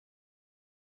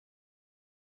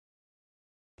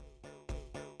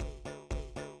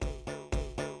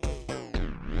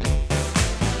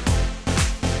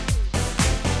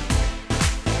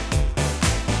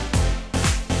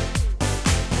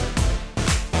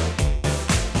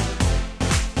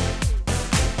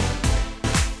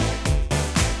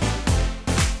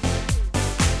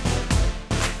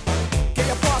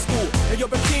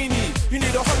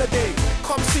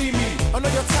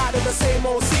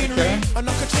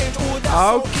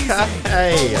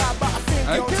Okay.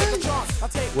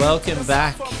 Welcome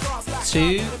back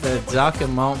to the Duck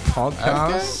and Malt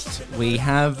podcast. We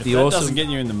have the That awesome. doesn't get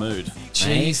you in the mood.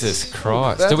 Jesus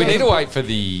Christ. Do we need to wait for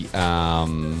the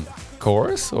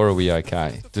chorus, or are we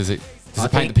okay? Does it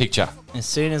paint the picture? As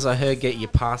soon as I heard get your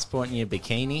passport and your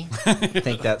bikini, I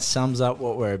think that sums up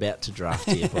what we're about to draft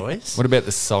here, boys. What about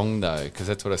the song, though? Because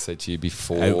that's what I said to you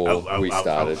before we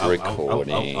started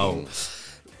recording.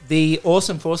 The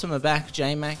awesome foursome are back.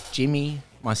 J-Mac, Jimmy,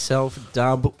 myself,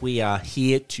 Dub. We are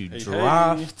here to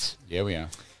draft. Yeah, we are.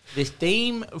 The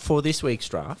theme for this week's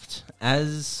draft,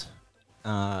 as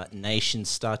nations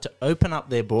start to open up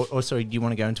their board. Oh, sorry, do you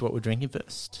want to go into what we're drinking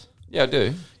first? Yeah, I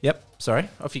do. Yep. Sorry,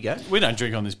 off you go. We don't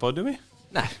drink on this pod, do we?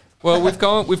 No. Well, we've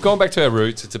gone back to our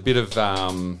roots. It's a bit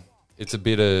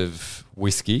of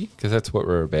whiskey, because that's what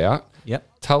we're about.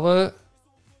 Yep. Tullabarton?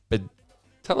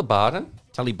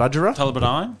 Tully Budgerer.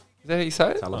 Tullibardine. Is that how you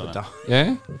say it? Tullibardine.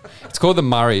 Yeah. It's called the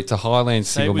Murray. It's a Highland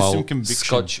Say it single with some malt conviction.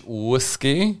 Scotch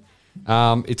whiskey.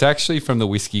 It's actually from the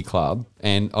Whiskey Club,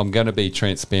 and I'm going to be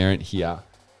transparent here.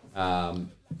 For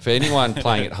anyone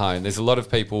playing at home, there's a lot of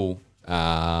people.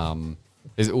 A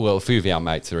few of our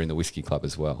mates are in the Whiskey Club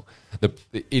as well.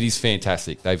 It is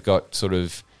fantastic. They've got sort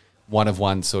of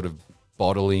one-of-one sort of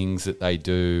bottlings that they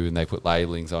do, and they put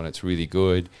labellings on. It's really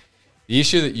good. The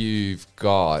issue that you've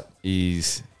got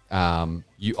is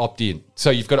you opt in. So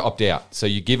you've got to opt out. So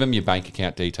you give them your bank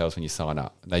account details when you sign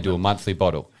up. They do a monthly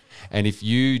bottle. And if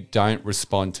you don't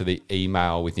respond to the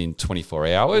email within 24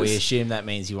 hours... We assume that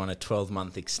means you want a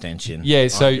 12-month extension. Yeah,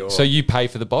 so you pay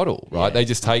for the bottle, right? Yeah. They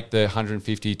just take the $150,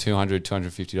 $200,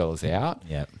 $250 out.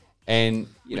 Yep. And,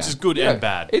 Which is good and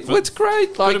bad. It's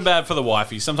great. Good and bad for the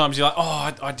wifey. Sometimes you're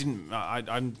like,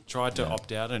 I tried to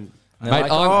opt out and... And they're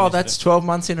Mate, like, that's 12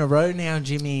 months in a row now,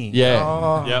 Jimmy. Yeah.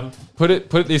 Oh. Yep. Put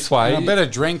it this way. I better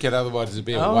drink it, otherwise it'd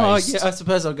be a Oh, waste. yeah, I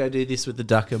suppose I'll go do this with the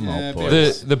Duck and Malt, Yeah,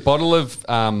 boys. The bottle of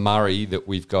Murray that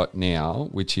we've got now,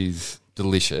 which is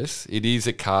delicious, it is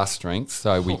at cask strength,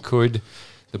 so we could...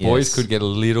 The boys Yes. could get a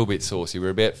little bit saucy.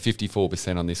 We're about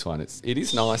 54% on this one. It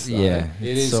is nice, though. Yeah.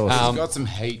 It is. saucy. It's got some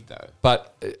heat, though.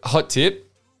 But hot tip,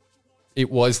 it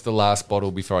was the last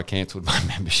bottle before I cancelled my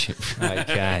membership.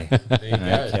 Okay. There you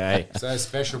go. Okay. So a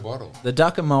special bottle. The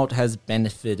Duck and Malt has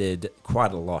benefited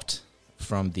quite a lot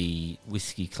from the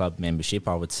Whiskey Club membership,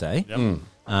 I would say. Yep.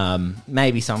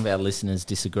 Maybe some of our listeners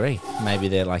disagree. Maybe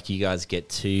they're like, you guys get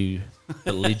too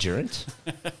belligerent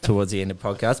towards the end of the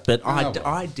podcast. But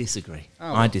I disagree.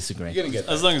 I disagree. You're going to get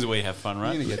As long as we have fun,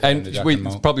 right? And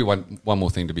probably one more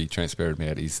thing to be transparent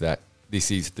about is that this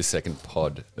is the second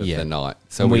pod of the night.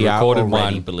 So we recorded are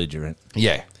already one. belligerent.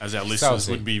 Yeah. As our listeners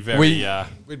Saucy. would be very...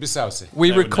 We'd be saucy. We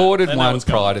They would know. recorded They know one what's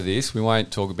going prior on. to this. We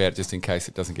won't talk about it just in case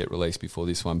it doesn't get released before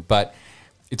this one. But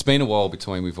it's been a while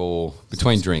between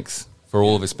drinks for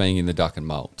all of us being in the Duck and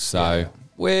Malt. So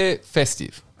we're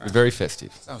festive. We're very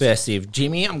festive. Festive.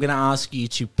 Jimmy, I'm going to ask you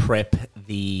to prep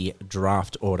the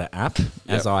draft order app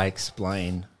as I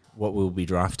explain what we'll be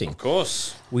drafting. Of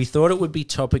course. We thought it would be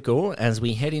topical as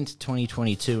we head into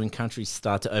 2022 and countries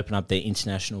start to open up their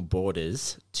international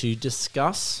borders to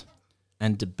discuss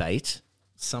and debate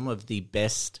some of the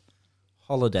best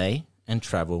holiday and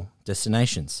travel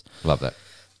destinations. Love that.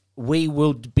 We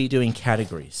will be doing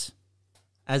categories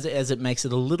as it makes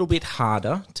it a little bit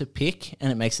harder to pick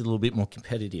and it makes it a little bit more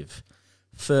competitive.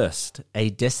 First, a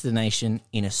destination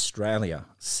in Australia.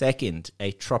 Second,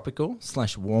 a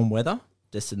tropical/warm weather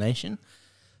destination.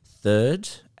 Third,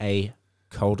 a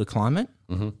colder climate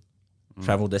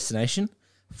travel destination.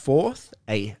 Fourth,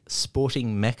 a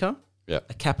sporting mecca, Yeah.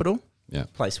 a capital, Yeah.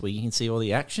 place where you can see all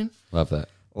the action. Love that.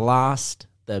 Last,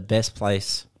 the best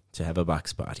place to have a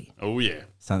bucks party. Oh, yeah.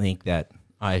 Something that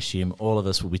I assume all of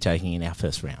us will be taking in our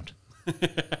first round.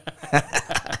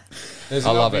 There's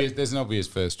I love it. There's an obvious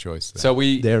first choice there. So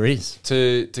we There is.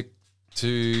 to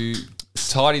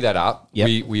tidy that up.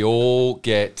 Yep. We all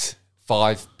get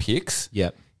 5 picks.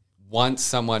 Yep. Once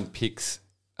someone picks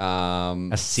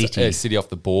A city off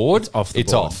the board, It's off the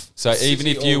it's board. off. So City even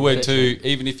if or you were country.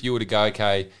 to go,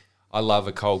 okay, I love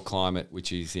a cold climate,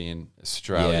 which is in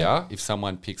Australia. Yeah. If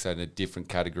someone picks in a different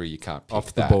category, you can't pick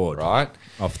Off the that, board. right?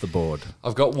 Off the board.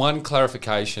 I've got one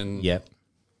clarification. Yep.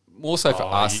 More so for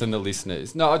us and the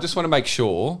listeners. No, I just want to make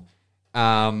sure.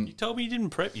 You told me you didn't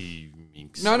prep, you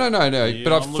minx. No. Yeah,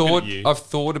 But I'm looking at you. I've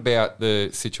thought about the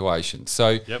situation.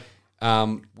 So Yep.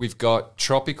 we've got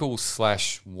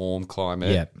tropical/warm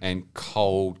climate Yep. and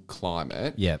cold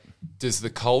climate. Yep. Does the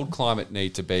cold climate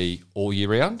need to be all year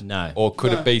round? No. Or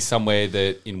could it be somewhere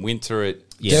that in winter it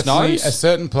Definitely snows? a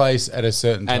certain place at a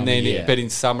certain time And then, of year. but in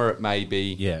summer it may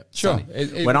be Yeah. Sure. sunny.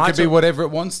 It When I could be took- whatever it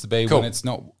wants to be Cool. when it's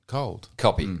not cold.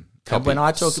 Copy. And when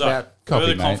I talk So, about Copy,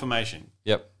 further mate. confirmation.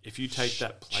 Yep. If you take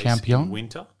that place Champion? in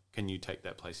winter, can you take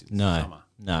that place in no, summer?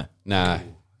 no, No.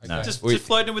 no. Just We-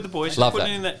 floating with the boys. Love just that.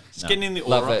 putting in that. Just getting in the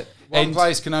Love aura. it. One And-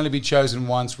 place can only be chosen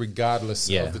once, regardless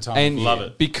Yeah. of the time. And of Love year.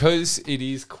 it. because it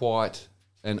is quite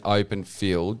an open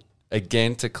field,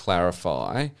 again, to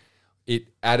clarify, it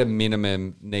at a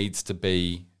minimum needs to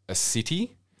be a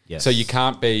city. Yes. So you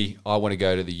can't be, I want to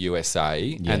go to the USA,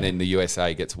 Yeah. and then the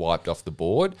USA gets wiped off the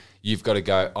board. You've got to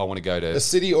go, I want to go to A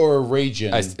city or a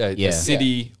region. a Yeah.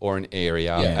 city or an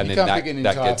area, Yeah. and You then can't pick an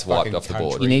that entire gets wiped fucking off the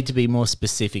board. country. You need to be more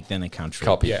specific than a country.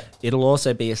 Copy. Yeah. It'll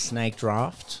also be a snake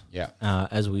draft. Yeah.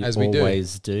 As we As we do.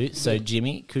 always do. So,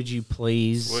 Jimmy, could you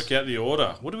please Work out the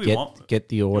order. What do we want? get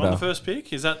the You want order? the first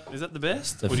pick? Is that the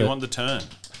best? The or do fir- you want the turn?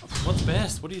 What's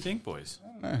best? What do you think, boys?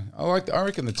 I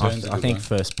reckon the I, turns. I think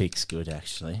first pick's good,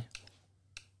 actually.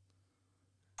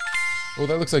 Well,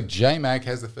 that looks like J Mac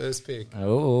has the first pick.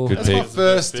 Oh, Good That's my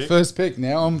pick. first pick.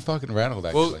 Now I'm fucking rattled.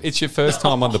 Actually. Well, it's your first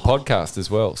time on the podcast as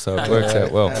well, so it works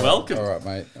out well. Welcome. all right,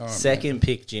 mate. All right, second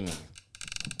pick, Jimmy.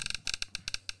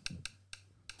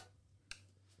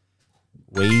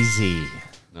 Wheezy.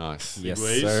 Nice. Yes,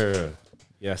 Wheeze. sir.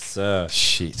 Yes, sir.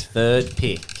 Shit. Third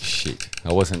pick, Shit.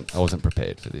 I wasn't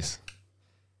prepared for this.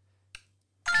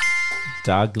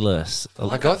 Douglas.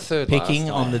 I got third Picking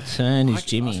last on time. the turn is I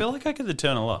Jimmy. feel like I get the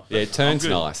turn a lot. Yeah, turns I'm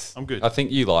good. nice. I'm good. I think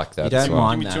you like that You as don't well.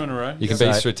 mind Give me two in a row. You can So-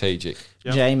 be strategic.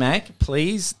 Yep. J Mac,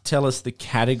 please tell us the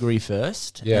category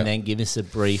first, Yeah. and then give us a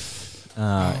brief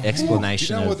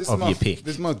explanation You know what? This is of my your pick.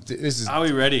 This is Are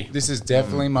we ready? This is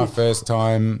definitely my first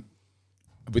time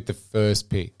with the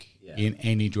first pick in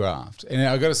any draft, and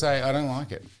I got to say I don't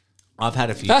like it. I've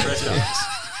had a few first picks.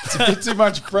 It's a bit too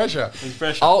much pressure. It's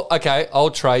fresh.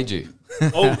 I'll trade you.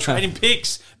 Oh, trading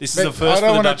picks. This is But the first I for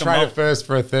don't the want to duck and trade malt. it first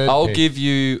for a third. I'll pick. give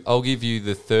you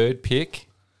the third pick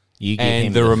You give him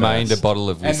and the remainder first. bottle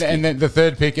of whiskey. and then the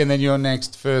third pick, and then your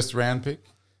next first round pick.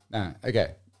 No,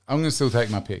 okay. I'm going to still take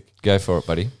my pick. Go for it,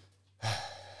 buddy.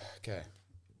 Okay.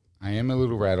 I am a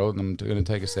little rattled, and I'm going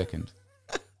to take a second.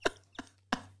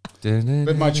 But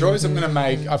But my choice I'm going to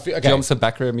make, I feel, okay. Jump some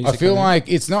background music. I feel on there? like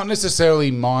it's not necessarily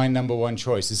my number one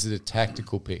choice. This is a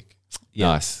tactical pick.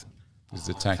 Nice. This is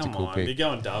a Come tactical on, you're pick.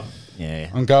 going dub. Yeah.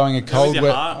 I'm going a cold.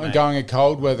 your heart, I'm mate. going a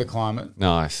cold weather climate,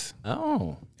 Nice.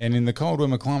 Oh, and in the cold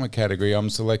weather climate category, I'm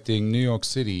selecting New York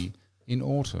City in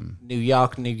autumn. New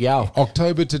York, New York.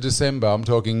 October to December. I'm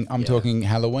talking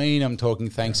Halloween. I'm talking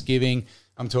Thanksgiving.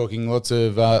 I'm talking lots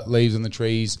of leaves on the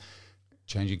trees,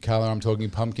 changing color. I'm talking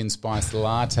pumpkin spice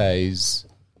lattes.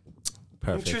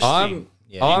 Perfect. Interesting.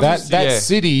 That yeah.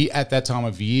 city at that time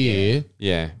of year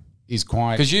Yeah. is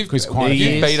quite Because you've quite a you've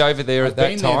thing. been over there I've at that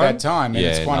been time. there at that time, and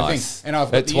it's quite a nice. thing. And I've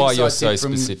got That's the why you're inside so tip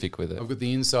from- specific with it. I've got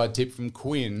the inside tip from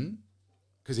Quinn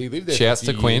because he lived there. Shouts for a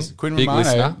to few Quinn. years. Quinn Big Romano,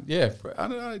 listener. Yeah, I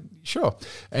don't know, sure.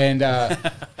 And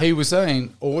he was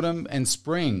saying autumn and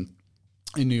spring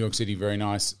in New York City very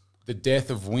nice. The death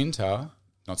of winter,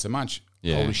 not so much.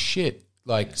 Yeah. Cold as shit.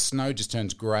 Like snow just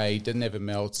turns grey, doesn't ever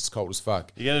melts. It's cold as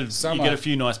fuck. You get Summer- a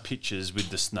few nice pictures with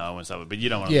the snow and stuff, but you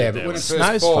don't want to Yeah, live but there. when it with- first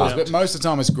Snow's falls, fun. but most of the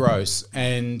time it's gross.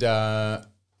 And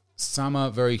summer,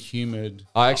 very humid.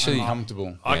 I actually-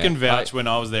 uncomfortable. I Yeah. can vouch when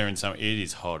I was there in summer, it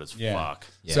is hot as Yeah. fuck.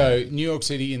 So New York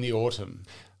City in the autumn,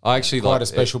 I actually quite like a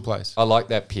special place. I like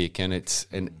that pick, and it's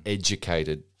an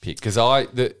educated pick because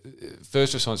the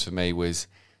first response for me was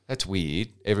that's weird.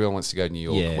 Everyone wants to go to New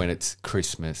York Yeah. when it's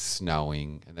Christmas,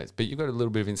 snowing, and but you've got a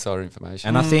little bit of insider information.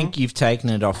 And I think you've taken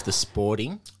it off the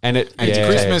sporting. and It's yeah,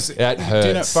 Christmas. That Do you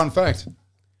know, hurts. fun fact: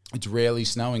 it's rarely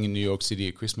snowing in New York City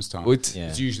at Christmas time. Well, it's- Yeah.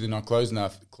 It's usually not cold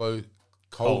enough.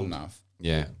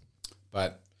 Yeah.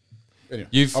 But anyway,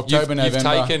 You've October,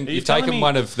 November. you've telling taken me-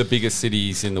 one of the biggest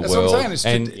cities in the That's what I'm world, saying, it's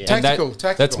and tactical, that,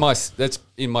 tactical. that's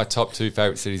in my top 2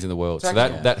 favorite cities in the world. So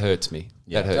Tactical. that hurts me.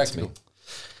 That hurts Tactical. me.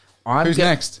 I'm Who's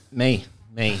next? Me.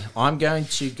 I'm going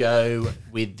to go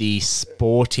with the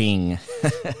sporting.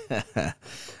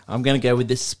 I'm going to go with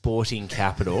the sporting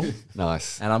capital.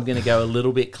 Nice. And I'm going to go a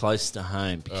little bit close to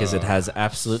home because it has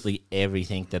absolutely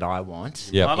everything that I want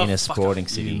Yep. in a Motherfucker, sporting you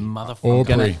city. motherfucker.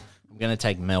 Aubrey. I'm going to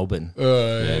take Melbourne. Yeah,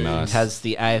 It nice. has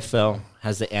the AFL,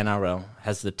 has the NRL,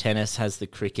 has the tennis, has the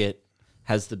cricket,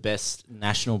 has the best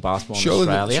national basketball in Surely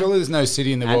Australia. there's no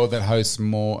city in the world that hosts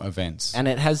more events. And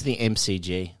it has the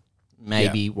MCG,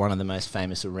 maybe one of the most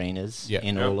famous arenas Yeah.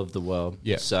 in Yep. all of the world.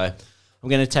 Yeah. So I'm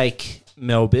going to take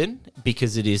Melbourne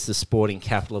because it is the sporting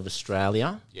capital of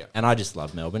Australia. Yeah. And I just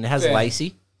love Melbourne. It has Fair.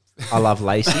 Lacey. I love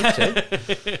Lacey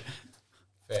too.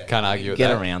 Can't argue with Get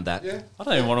that. around that. I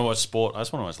don't even want to watch sport. I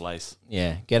just want to watch lace.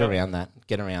 Yeah, get around that.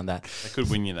 Get around that. They could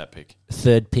win you that pick.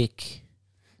 Third pick,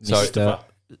 So- Mr.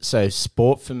 So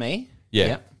sport for me. Yeah,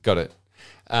 Yep. got it.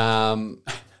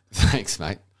 Thanks,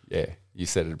 mate. Yeah, you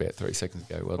said it about 3 seconds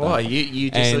ago. Well done. Oh, you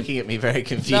just And- looking at me very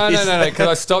confused. No, because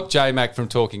I stopped J-Mac from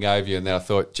talking over you, and then I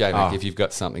thought, J-Mac, Oh. if you've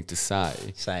got something to say.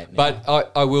 Say it now.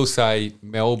 But I will say,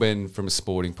 Melbourne, from a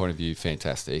sporting point of view,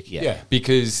 fantastic. Yeah.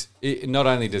 Because not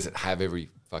only does it have every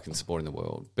fucking sport in the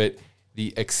world, but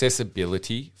the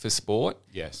accessibility for sport.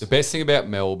 Yes. The best thing about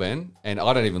Melbourne, and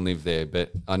I don't even live there,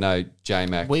 but I know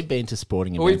J-Mac. We've been to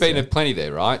sporting events. We've been there. to plenty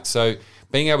there, right? So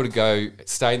being able to go,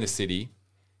 stay in the city,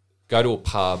 go to a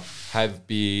pub, have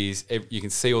beers, you can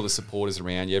see all the supporters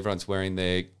around you. Everyone's wearing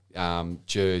their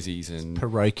jerseys and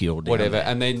parochial down whatever. there.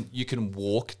 And then you can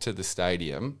walk to the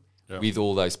stadium with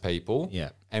all those people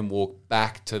Yeah. and walk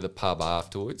back to the pub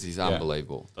afterwards is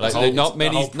unbelievable. That's Like, whole- not the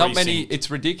whole many, precinct.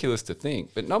 it's ridiculous to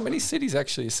think, but not many cities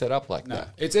actually are set up like No,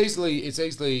 that. it's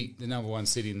easily the number one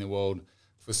city in the world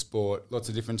for sport. Lots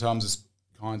of different kinds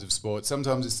of sport.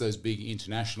 Sometimes it's those big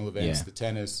international events, Yeah. the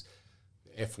tennis,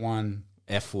 the F1.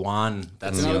 F1.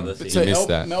 That's the other thing. You missed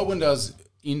that. Melbourne does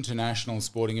international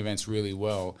sporting events really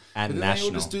well, And but then national.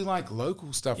 they all just do like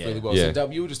local stuff Yeah. really well. Yeah. So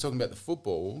you were just talking about the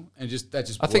football, and that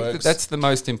just I think works. that's the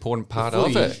most important part of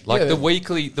footy, it. Like yeah. the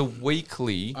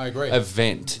weekly I agree.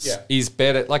 event Yeah. is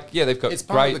better. Like, yeah, they've got it's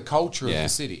part great of the culture yeah. of the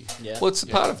city. Yeah. Well, it's a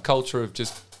part of culture of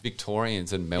just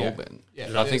Victorians and Melbourne. Yeah,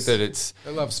 And I it think is. that it's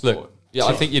They love sport. Look, yeah,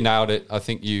 I think you nailed it. I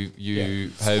think you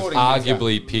have Sporting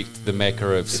arguably picked the mecca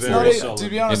of It's sport. not Very even- solid. to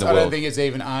be honest, in the I don't world. think it's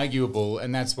even arguable,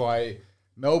 and that's why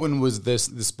Melbourne was the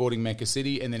sporting mecca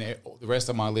city, and then the rest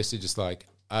of my list is just like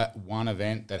one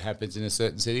event that happens in a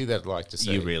certain city that I'd like to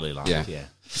see. You really like Yeah. it, yeah.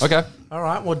 Okay, All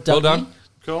right, well, well Dougie, done.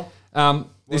 Cool.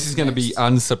 This is going to be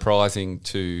unsurprising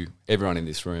to everyone in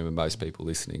this room and most people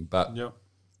listening, but Yep.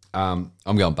 I'm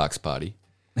going Bucks Party,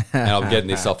 and I'm getting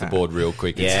this off the board real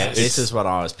quick. Yeah, this is what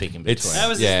I was picking between. It's How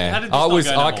was this- yeah. how did this not go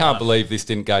I number can't one? believe this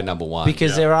didn't go number one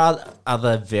because there are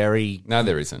other very... no,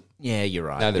 there isn't. Yeah, you're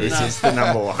right. No, there this isn't. is the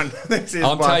number one. This is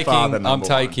I'm by far the taking number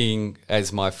one.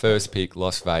 as my first pick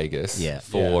Las Vegas Yeah.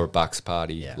 for a Bucks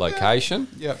Party location.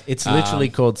 Yeah. It's literally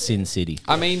called Sin City.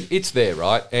 I mean, it's there,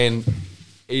 right? And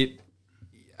it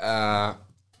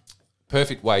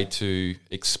perfect way to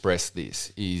express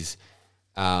this is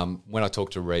when I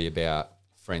talk to Ree about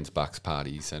friends Bucks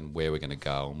parties and where we're going to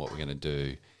go and what we're going to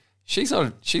do. She's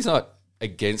not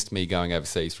against me going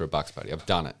overseas for a Bucks party. I've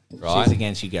done it, right? She's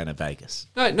against you going to Vegas.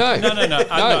 No,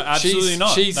 absolutely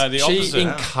not. She's, No, the she opposite.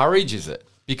 encourages it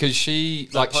because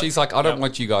she's like, I don't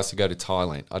want you guys to go to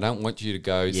Thailand. I don't want you to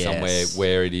go Yes. somewhere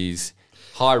where it is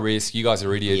high risk. You guys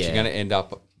are idiots. Yeah. You're going to end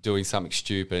up doing something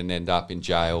stupid and end up in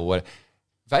jail. What?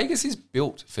 Vegas is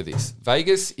built for this.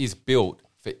 Vegas is built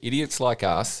for idiots like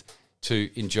us to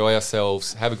enjoy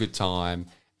ourselves, have a good time,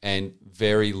 and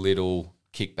very little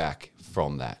kickback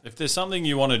from that. If there's something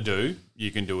you want to do,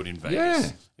 you can do it in Vegas.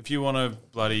 Yeah. If you want to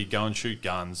bloody go and shoot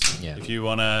guns, Yeah. if you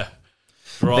want to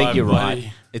I drive, think you're bloody-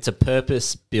 right. It's a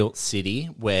purpose-built city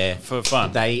where For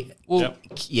fun. They, Yep.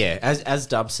 yeah, as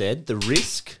Dub said, the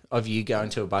risk of you going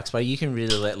to a Bucks party, you can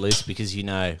really let loose because you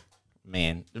know,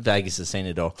 man, Vegas has seen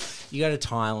it all. You go to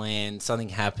Thailand, something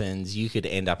happens, you could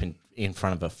end up in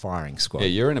front of a firing squad. Yeah,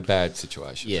 you're in a bad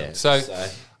situation. Yeah, So, so-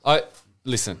 I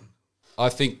listen. I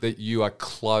think that you are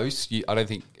close. I don't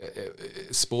think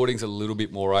sporting's a little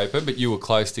bit more open, but you were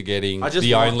close to getting I just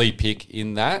the want- only pick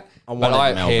in that. I But wanted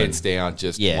I Melbourne. hands down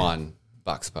just Yeah. one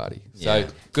Bucks party. So Yeah.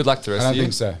 good luck to the rest I don't of you.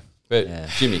 think so. But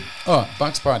Jimmy, Oh,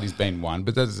 Bucks Party's been one,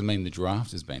 but that doesn't mean the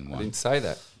draft has been I one. didn't say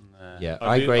that. Yeah, I'd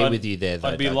I be- agree I'd- with you there, though.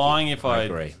 I'd be Dougie. lying if I-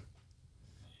 agree.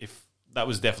 If that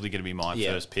was definitely going to be my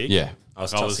Yeah. first pick. Yeah. I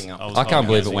was tossing up. I can't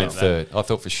believe it went that. third. I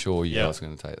thought for sure you Yeah. guys were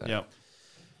going to take that. Yep.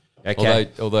 Okay.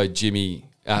 Although Jimmy,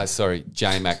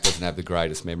 J-Mac doesn't have the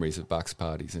greatest memories of Bucks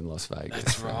parties in Las Vegas.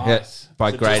 That's right. Yeah,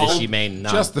 by So greatest, just- you mean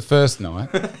none. Just the first night.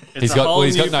 He's a got whole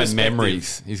he's new got no perspective.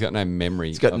 memories. He's got no memory.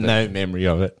 He's got no memory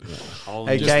of it. Whole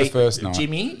Okay, new- Just the first night.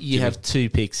 Jimmy, you have 2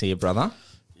 picks here, brother.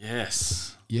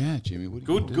 Yes. Yeah, Jimmy. What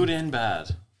do you do? Good and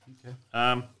bad. Okay.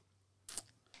 I'm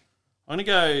gonna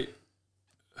go.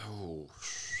 Oh,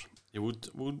 it would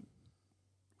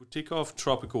tick off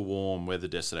tropical warm weather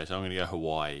destination. I'm gonna go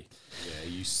Hawaii. Yeah,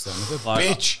 you son of a Like-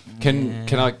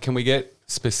 bitch. Can we get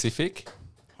specific?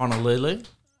 Honolulu.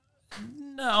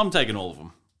 No, I'm taking all of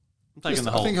them. I'm taking Just- the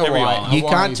I whole think every Hawaii- island. You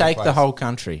Hawaii can't is a take the place. whole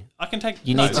country. I can take.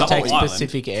 You no, need the to take whole island.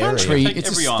 specific areas. Country, Take it's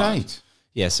a every island. state.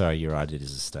 Yeah, sorry, you're right. It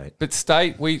is a state. But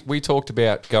state, we talked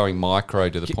about going micro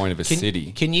to the point of a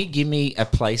city Can you give me a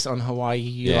place on Hawaii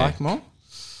you Yeah. like more?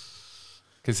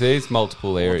 because there's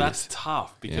multiple Well, areas. that's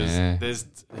tough because Yeah. there's.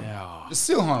 It's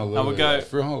still Honolulu I would go-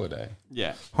 for a holiday.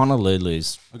 Yeah,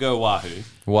 Honolulu's. I'll go Oahu.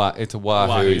 It's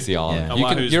Oahu Oahu. is the island. Yeah. You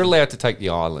Oahu's- you're allowed to take the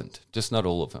island, just not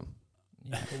all of them.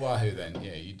 Oahu then.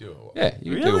 Yeah, you do it. Yeah,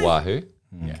 you do Really? Oahu.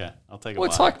 Okay, I'll take a Well,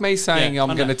 it's Oahu. like me saying Yeah,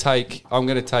 I'm I going to know. take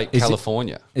it-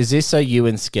 California. Is this so you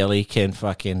and Skelly can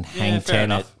fucking hang fair ten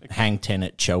enough.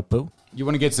 at Chopu? You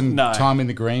want to get some No. time in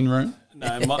the green room?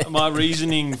 No, my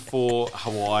reasoning for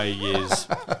Hawaii is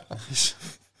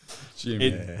Jim,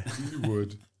 It- you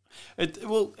would. it is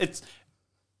Hawaii's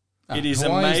the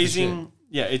amazing.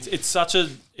 Yeah,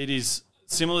 it is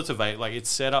similar to Vegas. Like, it's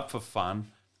set up for fun.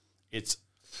 It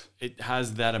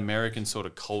has that American sort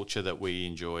of culture that we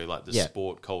enjoy, like the Yeah.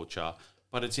 sport culture,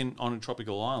 but it's on a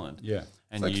tropical island. Yeah.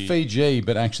 And It's like you- Fiji,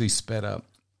 but actually sped up.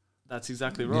 That's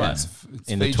exactly right. It's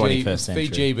In the 21st century.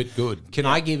 Fiji, but good. Can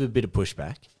I give a bit of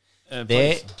pushback?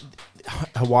 Please.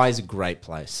 Hawaii's a great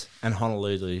place, and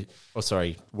Honolulu,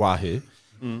 Oahu,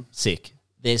 sick.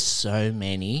 There's so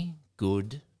many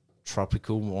good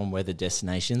tropical warm weather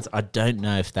destinations. I don't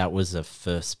know if that was a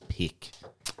first pick.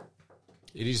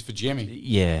 It is for Jimmy.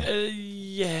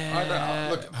 Yeah,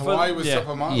 Look, Hawaii was top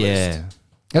of my list. yeah.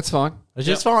 That's fine. It's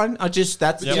just fine.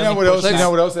 That's You know what else? You know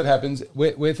what else that happens?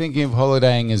 We're thinking of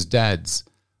holidaying as dads,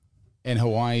 and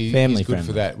Hawaii Family is good friendly.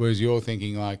 for that. Whereas you're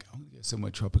thinking like, oh, yeah,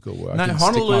 somewhere tropical where No, I can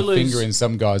stick my Honolulu's- finger in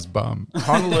some guy's bum.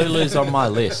 Honolulu's on my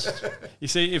list. You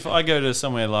see, if I go to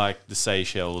somewhere like the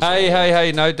Seychelles,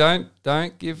 Hey, no,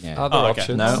 don't give Yeah. other Oh, okay.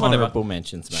 options. No Whatever. honorable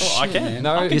mentions, mate. I can.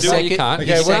 No, I can you do say it. you can't.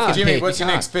 Okay, You can't. Jimmy, pick. what's your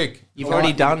You next pick? You've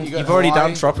already done. You got You've already done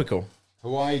Hawaii? tropical.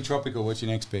 Hawaii tropical. What's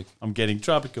your next pick? I'm getting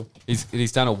tropical.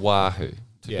 He's done Oahu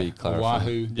to be clarified.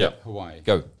 Oahu. Yep. Hawaii.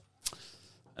 Go.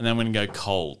 And then we're going to go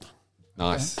cold.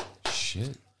 Nice.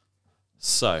 Shit.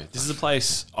 So this is a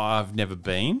place I've never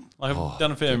been. Like, Oh, I've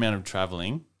done a fair amount of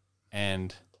traveling,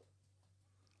 and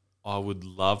I would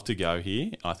love to go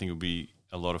here. I think it would be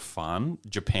a lot of fun.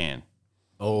 Japan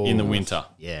Oh, in the winter.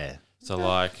 Yeah. So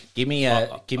like Give me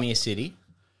a city.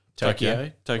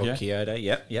 Tokyo. Tokyo. Or Kyoto.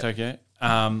 Yep. Tokyo.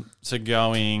 So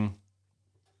going,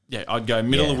 I'd go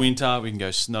middle Yeah. of winter. We can go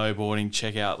snowboarding.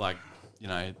 Check out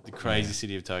the crazy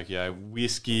city of Tokyo.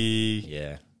 Whiskey.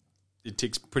 Yeah. It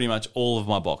ticks pretty much all of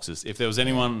my boxes. If there was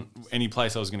any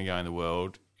place I was going to go in the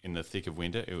world in the thick of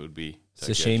winter, it would be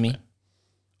Tokyo, Sashimi. Japan.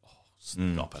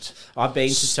 Stop it. I've been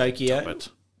to Stop Tokyo it.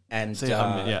 and See,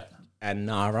 I haven't- yeah. and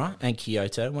Nara and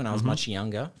Kyoto when I was much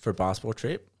younger for a basketball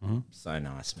trip. So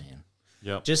nice, man.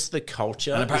 Yep. Just the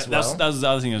culture And as apparently, well. that's the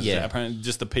other thing. Yeah. Apparently,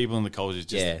 just the people in the college is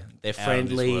just Yeah, they're out of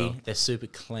this friendly. world. They're super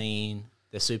clean.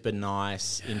 They're super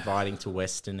nice, inviting to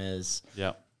Westerners.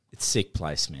 Yep. It's a sick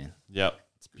place, man. Yep.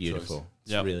 It's beautiful.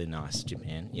 It's Yep. really nice,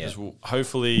 Japan. Yeah. Just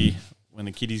hopefully, when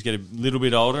the kiddies get a little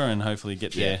bit older and hopefully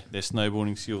get Yeah. their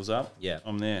snowboarding skills up, Yeah.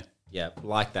 I'm there. Yeah,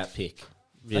 like that pick.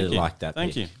 Really Thank you. like that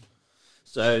Thank pick. you.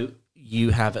 So you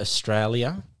have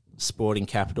Australia, sporting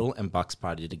capital, and Bucks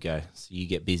Party to go. So you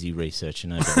get busy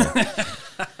researching over there.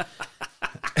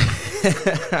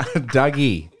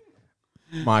 Dougie,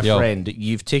 my Yo. friend,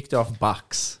 you've ticked off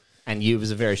Bucks, and you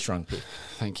was a very strong pick.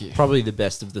 Thank you. Probably the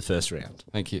best of the first round.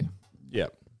 Thank you. Yeah.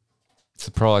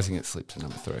 Surprising it slipped to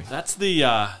number 3. That's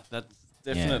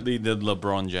definitely the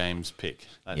LeBron James pick.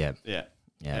 Yeah. Yeah.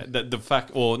 Yeah. The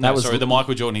fact, or That no, was- sorry, the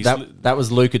Michael Jordan. He's That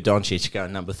was Luka Doncic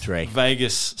going number 3.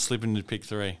 Vegas slipping to pick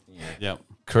 3. Yeah. Yep.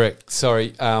 Correct.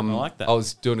 Sorry. I like that. I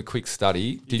was doing a quick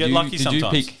study. Did get lucky did you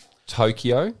sometimes. pick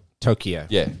Tokyo? Tokyo.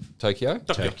 Yeah. Tokyo?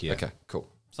 Tokyo. Okay, cool.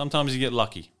 Sometimes you get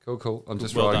lucky. Cool. I'm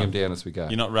just Well writing done. them down as we go.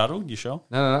 You're not rattled. You sure?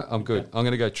 No, I'm good. I'm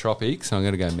going to go tropics. I'm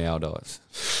going to go Maldives.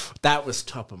 That was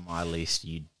top of my list,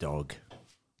 you dog.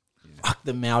 Fuck,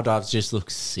 the Maldives just look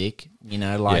sick. You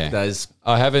know, like Yeah. those.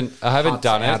 I haven't Huts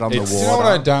done it. out on the It's- water. You know what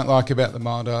I don't like about the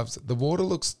Maldives? The water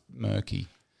looks murky.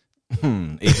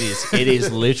 It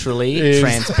is literally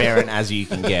transparent as you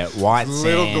can get. White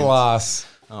Little sand. glass.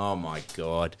 Oh my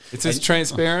god. It's as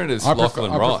transparent as I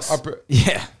Lachlan Ross.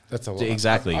 Yeah. That's a lot.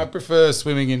 Exactly. I prefer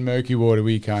swimming in murky water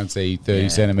where you can't see 30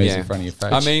 centimetres in front of your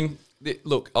face. I mean,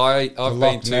 look, I've been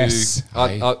Loch to Ness,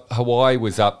 hey? Hawaii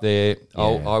was up there. Yeah.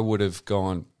 I would have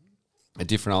gone a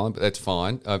different island, but that's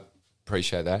fine. I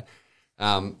appreciate that.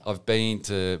 I've been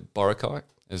to Boracay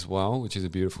as well, which is a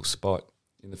beautiful spot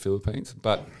in the Philippines.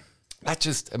 But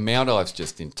Maldives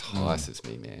just entices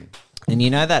me, man. And you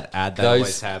know that ad they Those-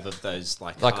 always have of those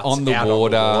like Like huts on the out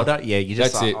water. Yeah, you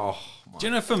just That's like, it. oh Do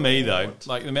you know, for me though,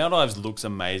 like the Maldives looks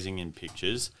amazing in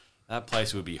pictures. That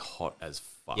place would be hot as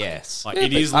fuck. Yes. Like Yeah,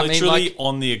 it is but I mean, literally like,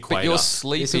 on the But equator. you're this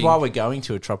sleeping. is why we're going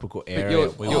to a tropical area.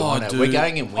 you're- We're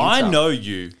going in winter. I know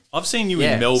you. I've seen you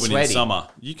Yeah, in Melbourne sweaty. in summer.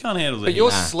 You can't handle the But heat.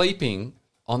 you're Nah. sleeping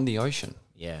on the ocean.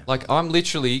 Yeah. Like I'm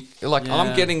literally like Yeah.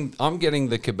 I'm getting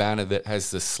the cabana that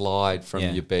has the slide from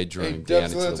Yeah. your bedroom he down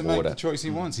does into to the make water. the choice he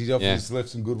wants. He's obviously left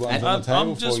some good ones And on the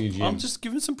table for you, Jim. I'm just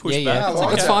giving some pushback. Yeah, yeah. It's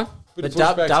Okay. That's fine. But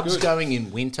pushback's Dub's good. going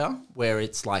in winter where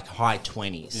it's like high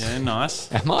 20s. Yeah,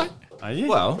 nice. Am I? Are you?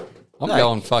 Well, I'm no,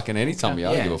 going fucking anytime. I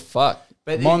don't Yeah. give a fuck.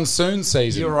 but Monsoon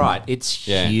season. you're right. It's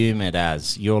Yeah. humid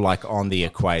as you're like on the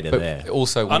equator there. But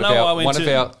also, I know I went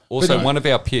to- one of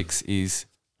our picks is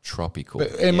tropical.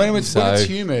 And when it's So,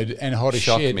 humid and hot as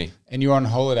shocked shit, me. and you're on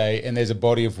holiday, and there's a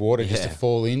body of water just to Yeah.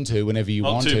 fall into whenever you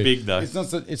Not want too to. big, though. It's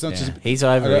not. It's not just. He's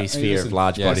over I don't- his fear listen, of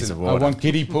large yeah, bodies listen, of I water. want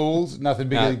kiddie pools. Nothing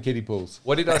bigger No. than kiddie pools.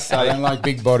 what did I I say? don't like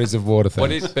big bodies of water.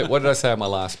 what Thanks. did I say on my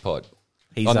last pod?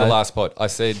 He's on the over- last pod, I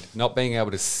said not being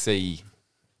able to see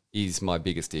is my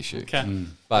biggest issue. Okay.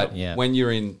 But Yeah. when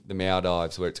you're in the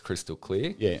Maldives where it's crystal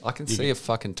clear, Yeah, I can you see can- a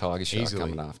fucking tiger shark Easily.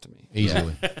 coming after me.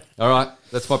 Easily. All right,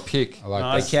 that's my pick. I like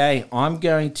Nice. that. Okay, I'm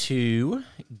going to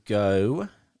go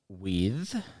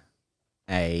with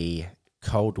a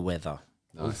cold weather.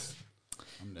 Nice.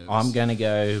 I'm going to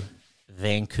go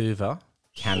Vancouver,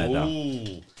 Canada.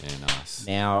 Ooh, Yeah, nice.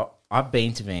 Now, I've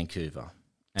been to Vancouver.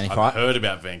 And if I've heard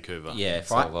about Vancouver. Yeah,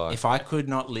 So have I. if I could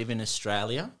not live in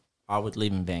Australia, I would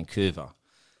live in Vancouver.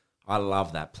 I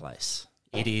love that place.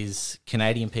 It is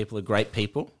Canadian people are great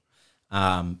people.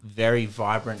 Very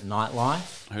vibrant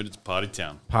nightlife. I heard it's party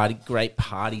town. Great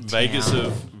party Vegas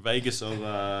town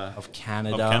of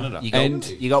Canada. of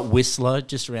Canada. You got Whistler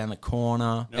just around the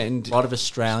corner. And A lot of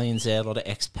Australians there, a lot of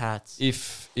expats.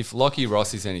 if Lockie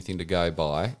Ross is anything to go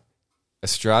by,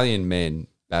 Australian men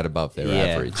bat above their Yeah.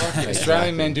 average.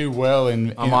 Australian men do well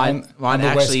in. I might on the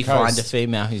West actually find a Coast.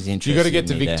 female who's interested. You got to get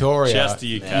to in me there. Victoria. Just to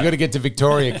you, Kat. You got to get to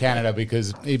Victoria, Canada,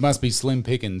 because it must be slim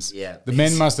pickings. Yeah. the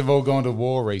men must have all gone to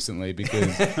war recently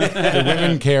because the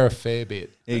women care a fair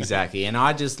bit. Exactly. And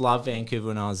I just love Vancouver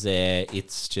when I was there.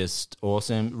 It's just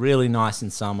awesome. Really nice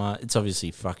in summer. It's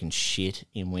obviously fucking shit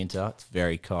in winter. It's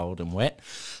very cold and wet.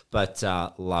 But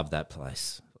love that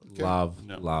place. Love.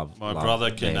 My love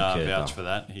brother can Vancouver. vouch for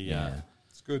that.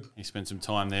 It's good. He spent some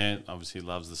time there. Obviously,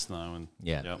 loves the snow and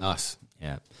Yeah. Yep. Nice.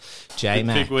 Yeah. Good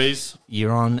J-Mac, pick, Weez.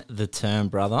 you're on the turn,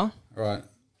 brother. All right,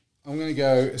 I'm going to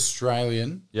go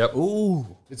Australian. Yep. Ooh.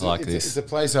 It's I like it's this. It's a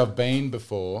place I've been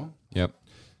before. Yep.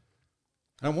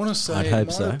 And I want to say I'd it hope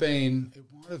might so.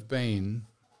 have been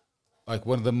like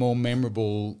one of the more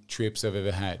memorable trips I've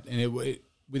ever had, and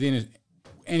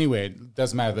anywhere. It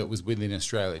doesn't matter that it was within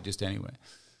Australia, just anywhere.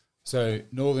 So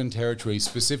Northern Territory,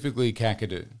 specifically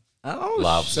Kakadu. Oh,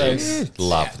 Love So this.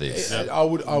 Love this. I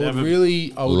would Never-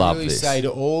 really Love this. say to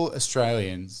all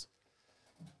Australians,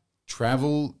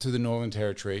 travel to the Northern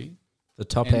Territory. the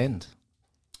top end.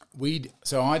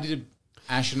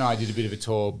 Ash and I did a bit of a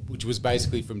tour, which was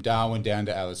basically from Darwin down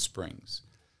to Alice Springs.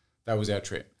 That was our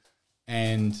trip.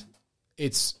 And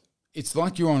it's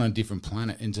like you're on a different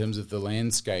planet in terms of the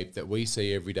landscape that we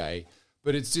see every day.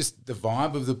 But it's just the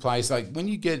vibe of the place. Like when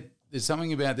you there's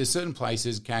certain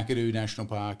places, Kakadu National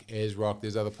Park, Ayers Rock,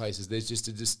 there's other places. There's just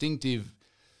a distinctive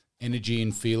energy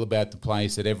and feel about the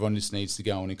place that everyone just needs to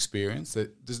go and experience.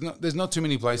 That there's not too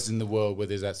many places in the world where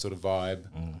there's that sort of vibe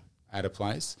at a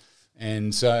place.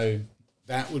 And so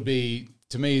that would be,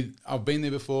 to me, I've been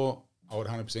there before. I would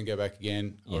 100% go back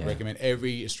again. I would Yeah. recommend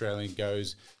every Australian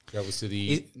travels to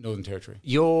the Northern Territory.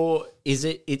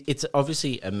 It's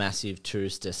obviously a massive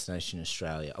tourist destination in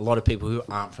Australia. A lot of people who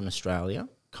aren't from Australia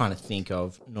kind of think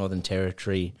of Northern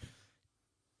Territory,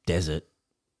 desert,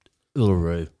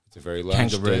 Uluru, It's a very large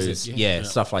kangaroos, desert. yeah,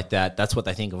 stuff like that. That's what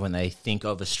they think of when they think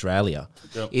of Australia.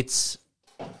 Yep. It's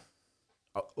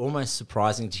almost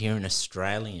surprising to hear an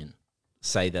Australian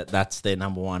say that that's their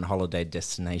number one holiday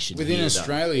destination. Within here, though.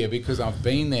 Australia, because I've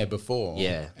been there before.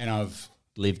 Yeah. And I've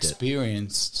Lived it.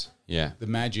 experienced Yeah. the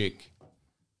magic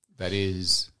that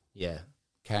is Yeah.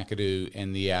 Kakadu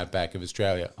and the outback of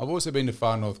Australia. I've also been to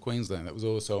far north Queensland. That was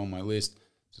also on my list.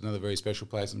 It's another very special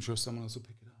place. I'm sure someone else will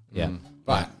pick it up. Yeah.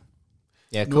 But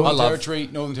Yeah, cool. Northern love- Territory,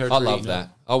 Northern I Territory. love that.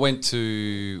 I went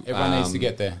to Everyone needs to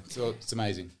get there. So it's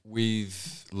amazing.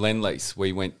 with Lendlease.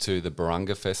 We went to the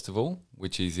Barunga Festival,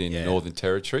 which is in Yeah. Northern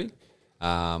Territory,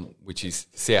 which is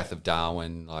south of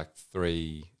Darwin, like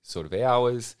 3 sort of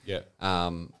hours. Yeah.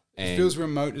 And It feels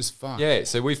remote as fuck. yeah,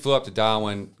 so we flew up to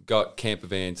Darwin, got camper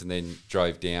vans, and then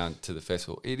drove down to the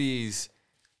festival. It is,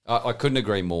 I couldn't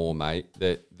agree more, mate.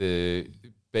 That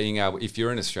being able, if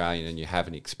you're an Australian and you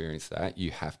haven't experienced that,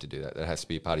 you have to do that. That has to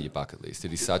be a part of your bucket list.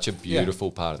 It is such a beautiful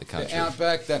part of the The country.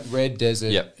 outback, that red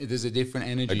desert, Yep. there's a different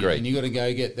energy. Agreed. And you got to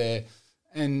go get there.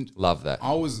 And Love that.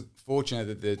 I was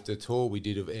fortunate that the tour we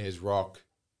did of Ayers Rock,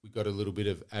 we got a little bit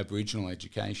of Aboriginal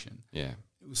education. Yeah,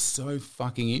 It was so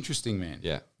fucking interesting, man.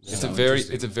 yeah. It's So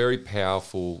a very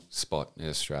powerful spot in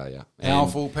Australia. And-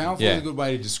 Powerful yeah. is a good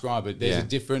way to describe it. There's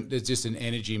Yeah. there's just an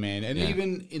energy, man. And Yeah.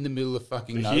 even in the middle of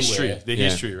fucking The nowhere. history, Yeah.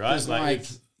 right? There's like,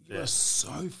 You are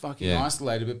so fucking Yeah.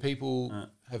 isolated, but people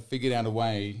have figured out a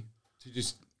way to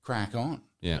just crack on.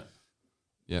 Yeah.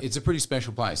 It's a pretty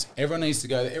special place. Everyone needs to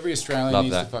go there. Every Australian Love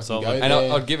needs that. to fucking Solid. go And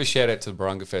there. I'd give a shout out to the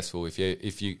Barunga Festival. If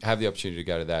you have the opportunity to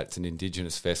go to that, it's an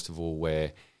Indigenous festival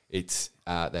where it's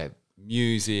they have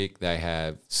music, they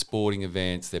have sporting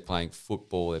events, they're playing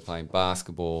football, they're playing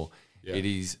basketball. Yeah. It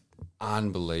is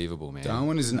unbelievable, man.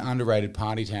 Darwin is an underrated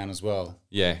party town as well,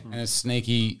 Yeah. and a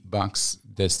sneaky Bucks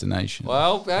destination.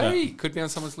 Well, hey, could be on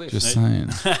someone's list. Just saying.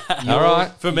 All right.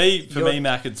 For me,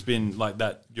 Mac, it's been like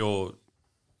that.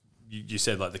 You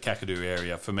said like the Kakadu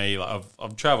area. For me, like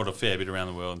I've travelled a fair bit around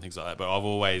the world and things like that, but I've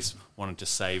always wanted to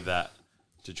save that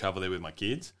to travel there with my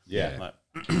kids. Yeah. Like,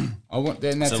 I want.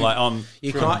 Then that's so like I'm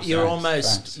You can't, you're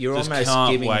almost Facts. you're Just almost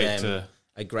can't giving wait them to-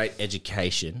 a great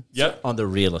education Yep. on the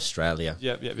real Australia.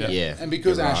 Yep. Yeah. And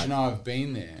because you're Ash right. and I have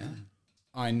been there,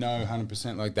 I know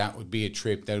 100% like that would be a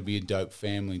trip. That would be a dope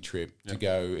family trip to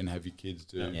go and have your kids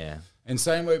do. Yeah. And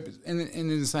same way, and in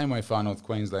the same way, Far North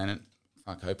Queensland. And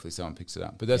fuck, hopefully someone picks it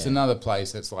up. But that's another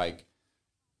place that's like,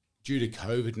 due to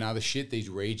COVID and other shit, these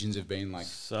regions have been like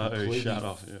So completely shut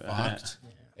off. fucked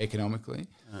economically.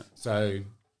 So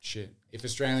shit, if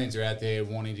Australians are out there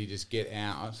wanting to just get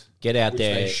out Get out which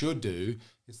there. they should do.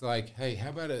 It's like, hey, how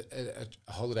about a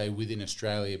holiday within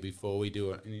Australia before we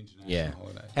do an international Yeah.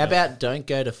 holiday? How about don't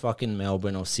go to fucking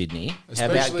Melbourne or Sydney? How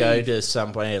about Especially- go to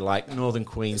somewhere like Northern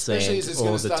Especially Queensland as it's or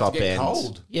going the to start top to get end?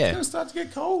 cold. It's Yeah. going to start to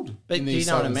get cold. But in do you these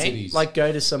know what I mean? southern cities. Like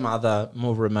go to some other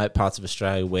more remote parts of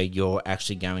Australia where you're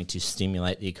actually going to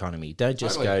stimulate the economy. Don't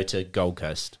just Totally. go to Gold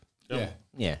Coast. yeah.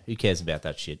 Yeah, who cares about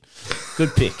that shit?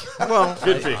 Good pick. Well,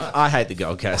 Good pick. I hate the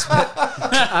Gold Coast. But,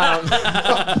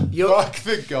 Fuck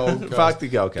the Gold Coast. fuck the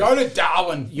Gold Coast. Go to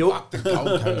Darwin. Fuck the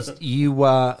Gold Coast. You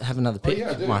have another pick,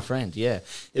 yeah, I do. my friend. Yeah,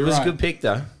 it was Right. a good pick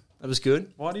though. That was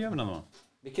good Why do you have another one?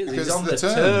 because Because he's on the it's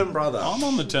the turn, turn. brother. I'm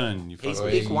on the turn. You He's fucker.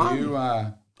 pick one. You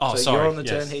are. Oh, So sorry. you're on the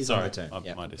Yes, turn, he's sorry. on the turn. I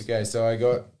Yeah. might have- Okay, so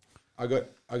I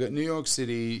got New York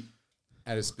City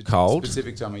at a Cold.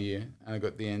 specific time of year, and I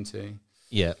got the NT.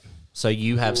 Yeah. So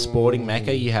you have sporting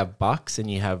Mecca, you have Bucks,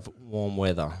 and you have warm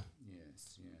weather.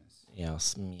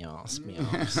 Yes. Yes,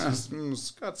 yes.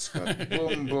 Scott,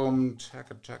 boom, boom,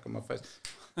 chaka, my face.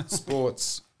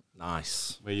 Sports.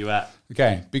 Nice. Where you at?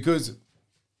 Okay, because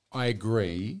I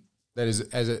agree that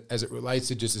as it relates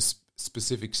to just a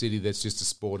specific city that's just a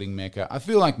sporting mecca, I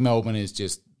feel like Melbourne is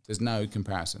just, there's no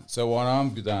comparison. So what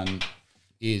I've done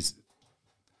is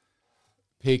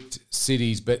picked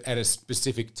cities, but at a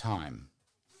specific time.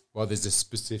 Well, there's a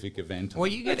specific event. Well,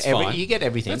 you get That's fine. you get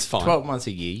everything. That's fine. 12 months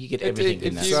a year, you get everything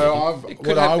in that. So I've, It what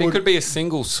could, I it would, could be a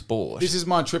single sport. this is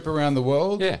my trip around the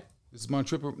world. Yeah. This is my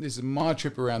trip around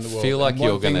the world. Feel like And one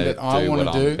you're thing going to that I do wanna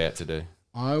what I'm about to do.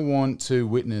 I want to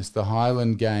witness the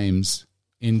Highland Games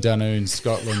in Dunoon,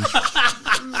 Scotland.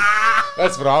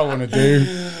 That's what I want to do.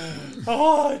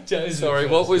 Sorry,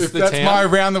 what was If the that's town? my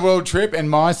around the world trip, and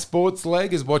my sports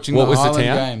leg is watching What the was the Highland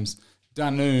town? Games.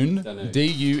 Dunoon,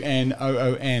 Dunoon.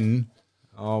 Dunoon.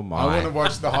 Oh my. I want to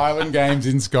watch the Highland Games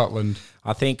in Scotland.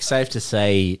 I think safe to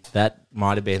say that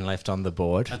might have been left on the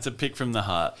board. That's a pick from the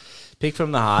heart. Pick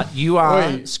from the heart. You are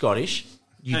Oi. Scottish.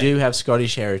 You Hey. do have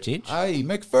Scottish heritage. Hey,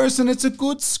 McPherson, it's a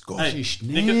good Hey, Scottish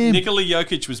name. Nikola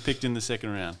Jokic was picked in the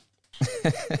second round.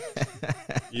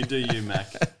 You do you, Mac.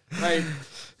 Hey,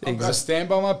 I'm going to stand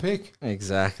by my pick.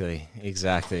 Exactly.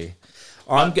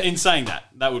 But in saying that,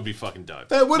 that would be fucking dope.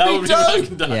 That would be dope.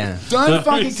 fucking dope. Yeah. Don't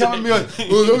fucking come and be like,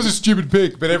 well, that was a stupid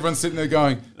pick. But everyone's sitting there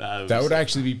going, That that was- would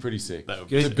actually be pretty sick. That would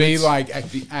be To sick. be like at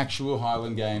the actual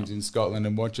Highland Games in Scotland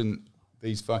and watching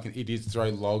these fucking idiots throw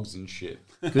logs and shit.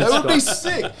 That would be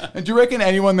sick. And do you reckon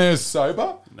anyone there is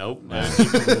sober? Nope. No.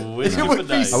 Whiskey It would for be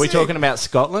days. Are we sick. talking about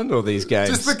Scotland or these games?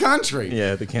 Just the country.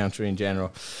 Yeah, the country in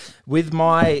general. With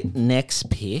my next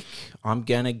pick, I'm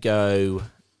going to go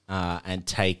and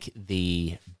take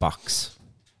the Bucks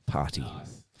party.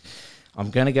 I'm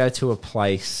going to go to a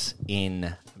place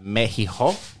in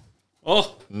Mexico.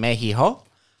 Oh, Mexico.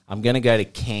 I'm going to go to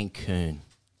Cancun.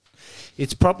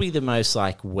 It's probably the most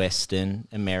like Western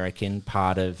American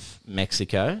part of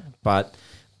Mexico, but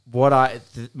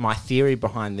my theory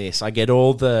behind this, I get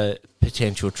all the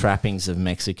potential trappings of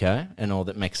Mexico and all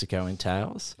that Mexico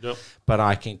entails, Yep. but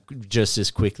I can just as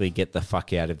quickly get the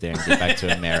fuck out of there and get back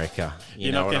to America. You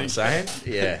You're know not what I'm getting- saying?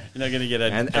 Yeah. you're not going to get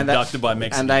And abducted by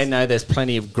Mexicans. And they know there's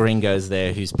plenty of gringos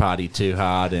there who's party too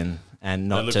hard and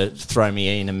not look- to throw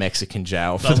me in a Mexican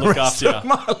jail for They'll the look rest after of you.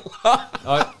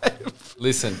 my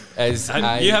Listen, as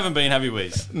And you haven't been, have you,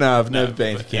 Weez? No, I've No, never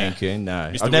been to but, yeah. Cancun. No,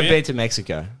 Mr. I've never Weir? been to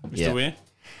Mexico. Mr. Weir?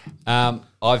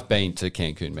 I've been to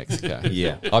Cancun, Mexico.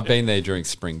 Yeah. I've been there during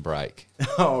spring break.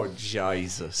 Oh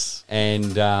Jesus!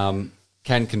 And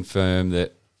can confirm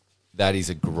that is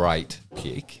a great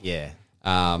pick. Yeah.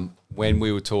 When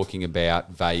we were talking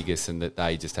about Vegas and that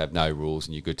they just have no rules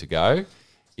and you're good to go,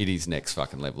 it is next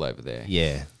fucking level over there.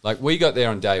 Yeah. Like we got there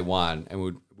on day one and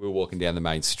we were walking down the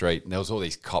main street and there was all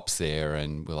these cops there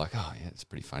and we're like, oh yeah, it's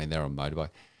pretty funny. They're on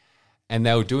motorbike. And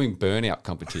they were doing burnout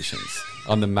competitions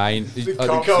on the main.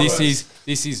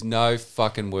 This is no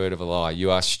fucking word of a lie.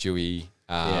 You ask Stewie,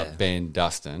 Ben,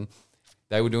 Dustin.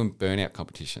 They were doing burnout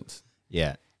competitions.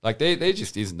 Yeah. Like there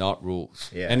just is not rules.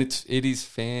 Yeah. And it is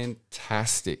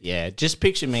fantastic. Yeah. Just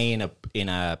picture me in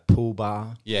a pool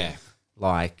bar. Yeah.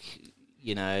 Like,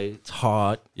 you know, it's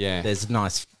hot. Yeah. There's a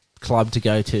nice club to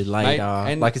go to later.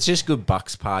 and like, it's just good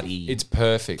bucks party. It's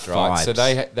perfect, right? vibes. So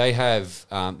they have.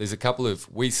 There's a couple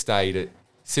of. We stayed at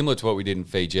similar to what we did in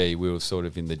Fiji. We were sort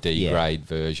of in the D grade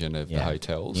version of the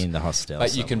hotels. In the hostel.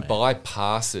 But you can somewhere. buy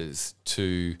passes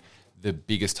to the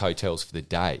biggest hotels for the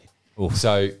day.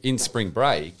 So in spring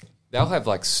break, they'll have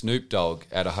like Snoop Dogg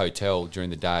at a hotel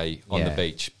during the day on the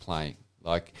beach playing.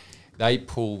 Like they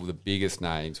pull the biggest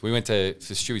names. We went for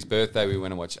Stewie's birthday. We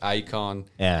went and watched Akon.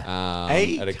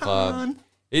 At a club.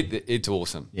 It's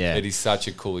awesome. Yeah, it is such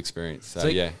a cool experience. So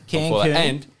yeah,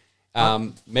 Cancun.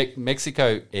 And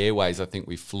Mexico Airways, I think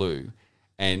we flew,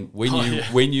 and we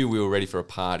knew we were ready for a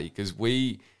party because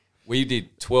we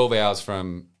did 12 hours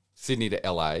from Sydney to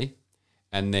LA.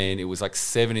 And then it was like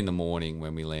 7 a.m.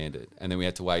 when we landed. And then we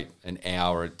had to wait an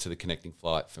hour to the connecting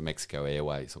flight for Mexico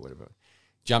Airways or whatever.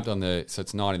 Jumped on so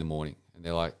it's 9 a.m. And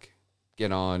they're like,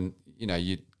 get on, you know,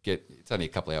 it's only a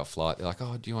couple hour flight. They're like,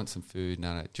 oh, do you want some food?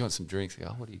 No. Do you want some drinks? I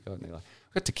go, oh, what do you got? And they're like,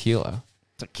 I've got tequila.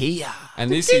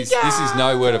 And this is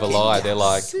no word of a lie. They're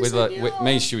like, me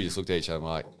and Stewie just looked at each other and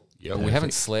we're like, we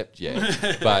haven't slept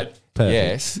yet. But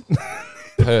yes,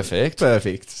 perfect.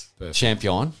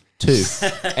 Champion. 2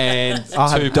 and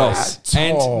I'll 2 have dots.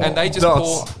 And they just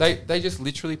pour they just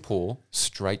literally pour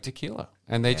straight tequila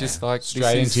and they just like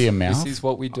Straight into your mouth? This is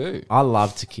what we do. I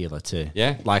love tequila too.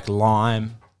 Yeah. Like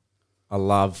lime. I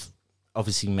love,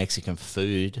 obviously, Mexican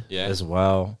food as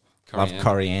well. Coriander. Love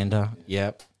coriander.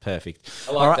 Yep. Perfect.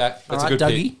 I like that. That's a good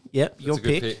Dougie. pick. Yep. That's Your a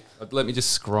good pick. Let me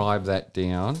just scribe that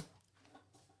down.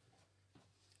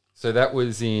 So that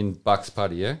was in Bucks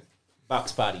Party, yeah?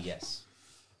 Bucks Party, yes.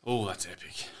 Oh, that's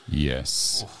epic.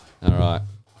 Yes. All right.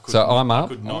 So I'm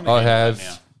up. I have.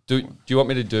 Now. Do you want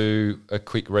me to do a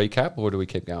quick recap or do we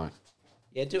keep going?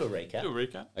 Yeah, do a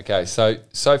recap. Okay,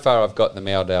 so far I've got the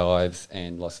Maldives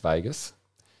and Las Vegas,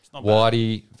 Not bad.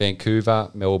 Whitey, Vancouver,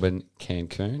 Melbourne,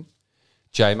 Cancun,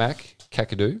 J-Mac,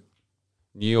 Kakadu,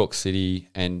 New York City,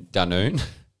 and Dunoon.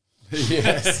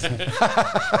 Yes.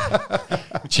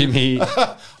 Jimmy,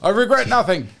 I regret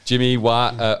nothing.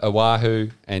 Oahu,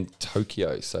 and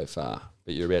Tokyo so far.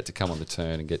 But you're about to come on the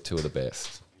turn and get 2 of the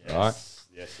best. Yes. All right?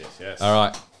 Yes. All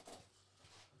right.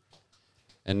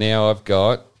 And now I've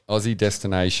got Aussie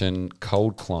destination,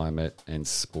 cold climate, and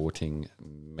sporting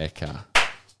mecca.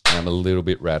 And I'm a little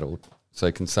bit rattled.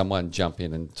 So can someone jump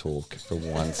in and talk for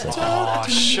 1 second? Oh,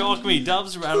 shock me.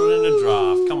 Dub's rattled in a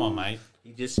draft. Come on, mate.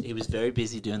 He was very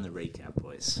busy doing the recap,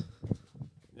 boys.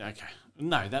 Okay.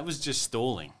 No, that was just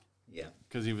stalling Yeah.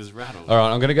 because he was rattled. All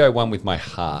right, I'm going to go one with my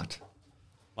heart.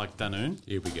 Like Dunoon.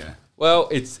 Here we go. Well,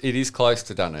 it is close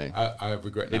to Dunoon. I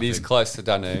regret nothing. It is close to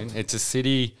Dunoon. It's a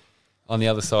city on the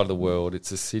other side of the world.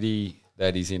 It's a city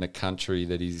that is in a country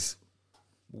that is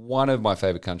one of my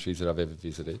favourite countries that I've ever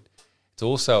visited. It's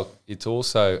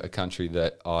also a country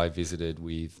that I visited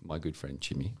with my good friend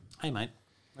Jimmy. Hey, mate.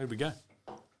 Where'd we go?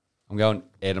 I'm going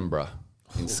Edinburgh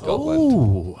in Scotland.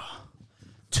 Ooh.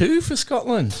 2 for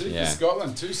Scotland. Yeah.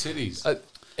 Scotland, 2 cities.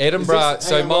 Edinburgh.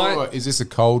 Is this a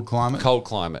cold climate? Cold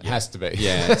climate. It has to be.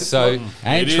 Yeah. So,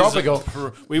 And It is tropical.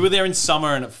 we were there in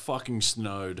summer and it fucking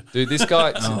snowed. dude, this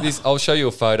guy. I'll show you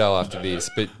a photo after this.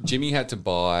 But Jimmy had to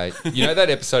buy. You know that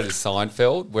episode of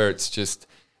Seinfeld where it's just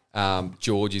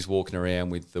George is walking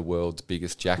around with the world's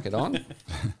biggest jacket on.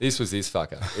 This was this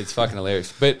fucker. It's fucking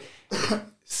hilarious. But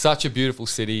such a beautiful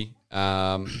city.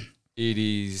 It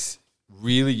is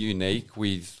really unique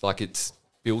with it's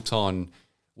built on.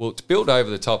 Well, it's built over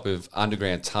the top of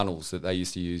underground tunnels that they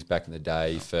used to use back in the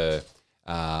day for,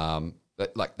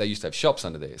 they used to have shops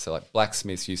under there. So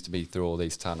blacksmiths used to be through all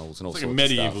these tunnels and all It's sorts like a of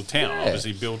medieval stuff. town, Yeah.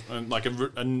 obviously built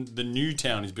the new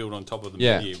town is built on top of the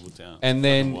medieval town. And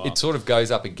then Fucking wild. it sort of goes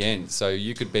up again. So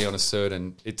you could be on a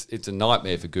certain. It's a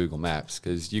nightmare for Google Maps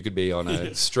because you could be on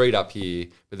a street up here,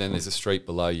 but then there's a street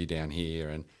below you down here.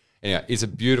 And anyway, it's a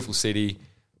beautiful city.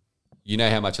 You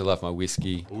know how much I love my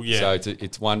whiskey. Oh, yeah. So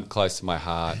it's one close to my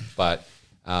heart. But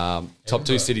top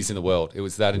 2 cities in the world. It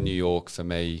was that in New York for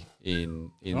me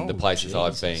in the places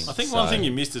I've been. I think So one thing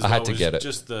you missed as I well had to was get it.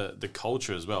 just the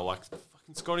culture as well. Like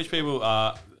Scottish people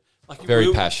are like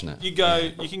Very passionate. You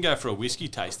can go for a whiskey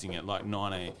tasting at like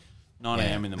 9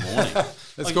 a.m. in the morning.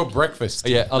 That's called breakfast.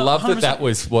 Yeah, I love 100%. that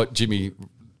was what Jimmy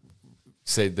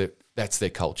said, that's their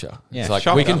culture. Yeah, It's like,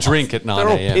 shocker. we can drink at 9 They're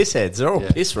all a.m. piss heads. They're all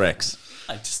piss wrecks.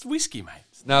 Hey, just whiskey, mate.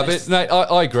 No, but no,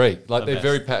 I agree. Like, they're best.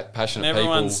 very passionate And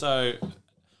people. everyone's so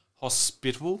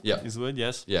hospitable. Yeah. Is the word?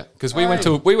 Yes. Yeah, because we went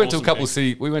to Awesome a couple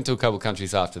thing. we went to a couple of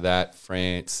countries after that,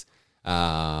 France,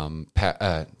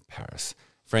 Paris,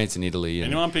 France and Italy.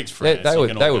 And Anyone picks they, France, they you were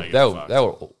can they all were go get they were fucked. they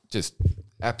were just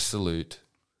absolute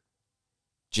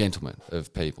gentlemen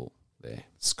of people there.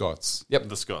 Scots. Yep.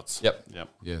 The Scots. Yep.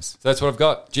 Yes. So that's what I've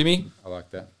got, Jimmy. I like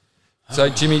that. So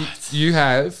Jimmy, you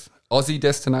have Aussie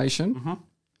destination,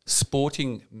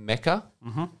 sporting mecca,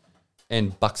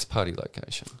 and Bucks party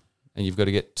location, and you've got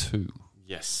to get 2.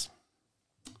 Yes.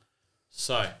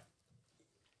 So,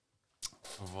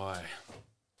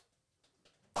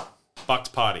 Bucks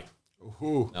party.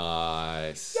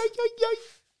 Nice.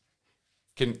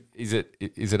 Is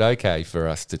it okay for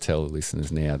us to tell the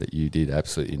listeners now that you did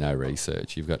absolutely no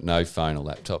research? You've got no phone or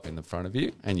laptop in the front of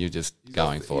you, and you're just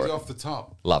going for He's it. off the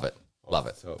top. Love it. Love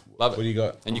it. Top. Love it. What do you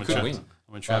got? And you I'm a could tra- win.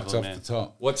 I'm a Bucks traveling off man. the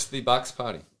top. What's the Bucks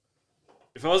party?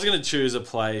 If I was going to choose a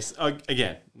place,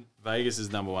 again, Vegas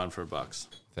is number one for a Bucks.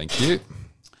 Thank you.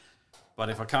 But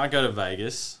if I can't go to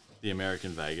Vegas, the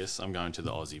American Vegas, I'm going to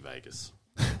the Aussie Vegas.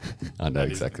 I know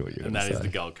exactly what you're And going that to is say.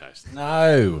 the Gold Coast.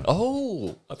 No.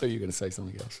 Oh, I thought you were going to say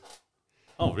something else.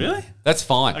 Oh, really? That's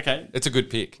fine. Okay. It's a good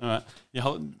pick. All right. You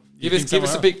Give think us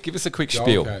somewhere else? give us a quick Gold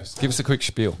spiel. Coast. Give us a quick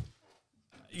spiel.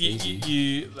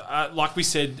 You like we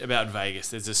said about Vegas,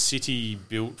 there's a city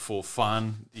built for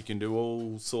fun. You can do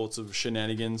all sorts of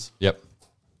shenanigans. Yep.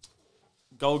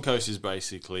 Gold Coast is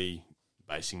basically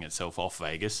basing itself off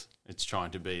Vegas. It's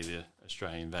trying to be the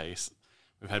Australian Vegas.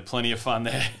 We've had plenty of fun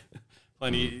there.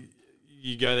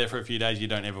 You go there for a few days, you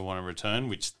don't ever want to return,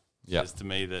 which Yep. says to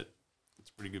me that it's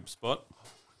a pretty good spot.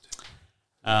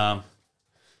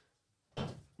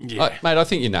 Yeah. Mate, I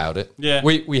think you nailed it. Yeah.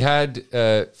 We had,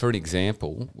 for an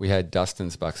example, we had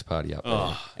Dustin's Bucks party up there,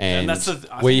 Oh, and that's the,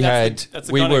 I we think had that's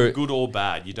the we kind were of good or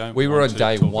bad. You don't. we were on want to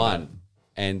day talk about one,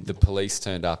 and the police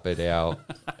turned up at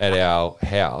our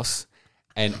house,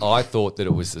 and I thought that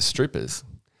it was the strippers,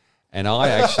 and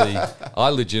I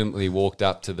legitimately walked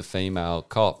up to the female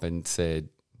cop and said,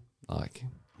 like,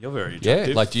 You're very yeah,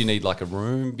 attractive. like, do you need like a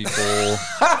room before?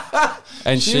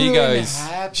 And She she would've been goes,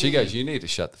 happy. you need to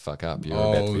shut the fuck up. You're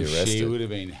about to be she arrested. would have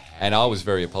been happy. And I was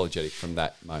very apologetic from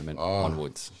that moment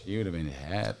onwards. She would have been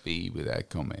happy with that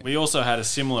comment. We also had a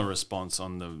similar response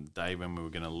on the day when we were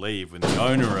going to leave, when the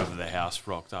owner of the house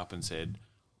rocked up and said,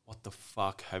 "What the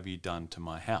fuck have you done to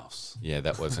my house?" Yeah,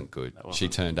 that wasn't good. She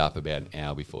wasn't- turned up about an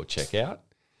hour before checkout,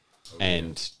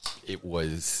 and it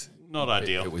was Not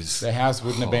ideal. it was The house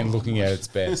wouldn't have been looking at its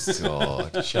best.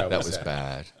 God, Shall we that was say.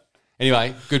 bad.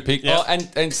 Anyway, good pick. Yeah. Oh,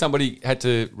 and somebody had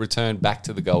to return back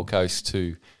to the Gold Coast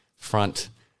to front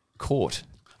court.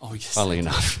 Oh yes. Funnily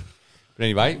enough, but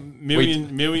anyway,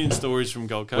 Million stories from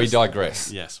Gold Coast. we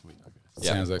digress. Yes, we digress.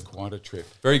 Yeah. Sounds like quite a trip.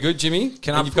 Very good, Jimmy.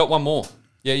 Can And I you've got one more.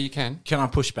 Yeah, you can. Can I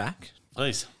push back?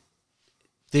 Please.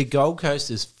 The Gold Coast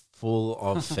is full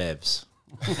of fevs,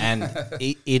 and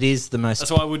it is the most. That's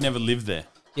why I would never live there.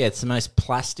 Yeah, it's the most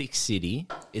plastic city.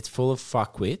 It's full of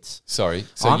fuckwits. Sorry.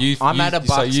 So I'm at a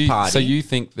Bucks party. So you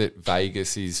think that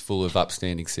Vegas is full of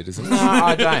upstanding citizens? No,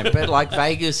 I don't. But like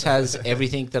Vegas has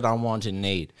everything that I want and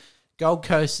need. Gold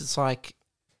Coast, it's like,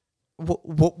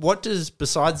 what does,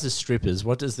 besides the strippers,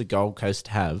 what does the Gold Coast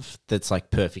have that's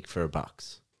like perfect for a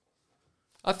Bucks?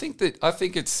 I think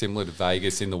it's similar to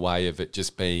Vegas in the way of it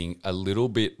just being a little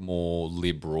bit more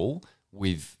liberal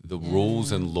with the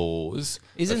rules and laws.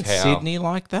 Isn't of how, Sydney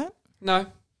like that? No,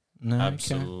 No, okay.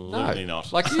 Absolutely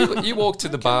not. Like you walk to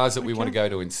the bars that we want to go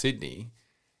to in Sydney.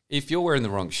 If you're wearing the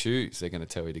wrong shoes, they're going to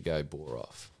tell you to go bore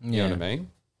off. You know what I mean?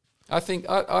 I think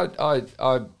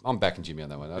I'm backing Jimmy on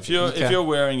that one. If you're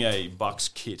wearing a Bucks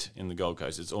kit in the Gold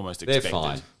Coast, it's almost They're expected.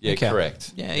 fine. Yeah, Okay.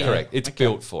 correct. Yeah. Correct. It's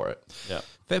built for it. Yeah.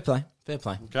 Fair play. Fair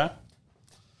play. Okay.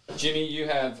 Jimmy, you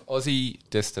have Aussie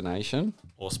destination.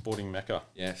 Or sporting mecca.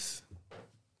 Yes.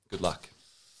 Good luck.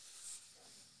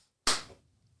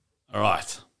 All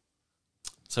right.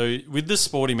 So with the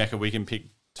sporting mecca, we can pick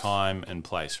time and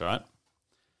place, right?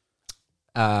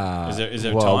 Is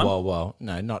there whoa, time? Whoa.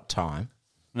 No, not time.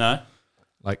 No.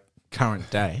 Like current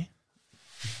day.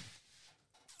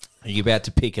 Are you about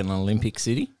to pick an Olympic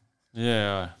city?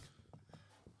 Yeah.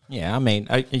 Yeah, I mean,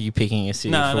 are you picking a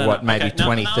city No, for no, what, no. maybe Okay, no,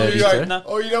 20, no, 30? you're right. 30? No.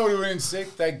 Oh, you know what would have been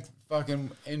sick? They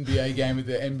fucking NBA game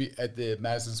at the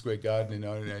Madison Square Garden in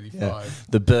 1985.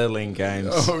 The Berlin Games.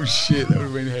 Oh shit, that would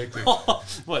have been hectic.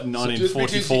 What,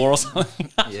 1944 or something?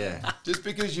 Yeah. Just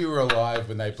because you were alive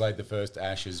when they played the first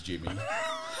Ashes, Jimmy.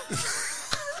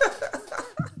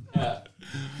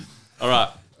 All right.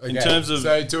 In Okay, terms of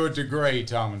so to a degree,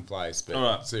 time and place, but All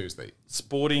right. seriously,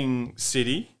 sporting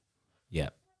city,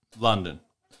 Yep. London.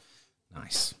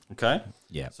 Nice. Okay?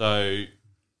 Yep. So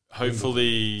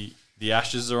hopefully the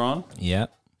Ashes are on.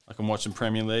 Yep. I can watch some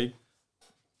Premier League.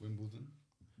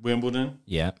 Wimbledon.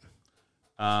 Yep.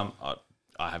 I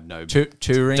have no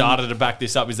Touring. data to back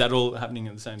this up. Is that all happening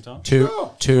at the same time?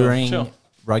 Touring. Sure.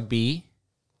 Rugby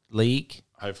league.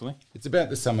 Hopefully. it's about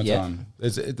the summertime.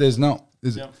 There's not.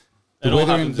 There's, Yep. The It all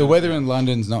weather, happens the weather in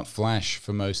London's not flash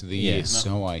for most of the year, Yeah.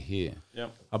 so I hear.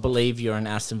 Yep. I believe you're an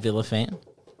Aston Villa fan.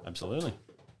 Absolutely.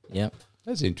 Yep.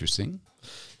 That's interesting.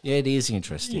 Yeah, it is You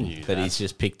interesting. knew But that. he's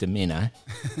just picked them in, eh?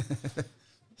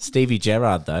 Stevie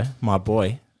Gerrard, though, my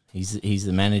boy, he's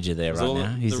the manager there right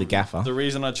now. He's the gaffer. The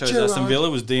reason I chose Gerrard. Aston Villa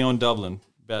was Dion Dublin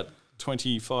about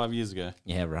 25 years ago.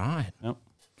 Yeah, right. Yep.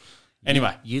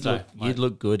 Anyway, You'd so,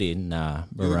 look good in maroon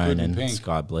good in and pink.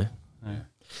 sky blue.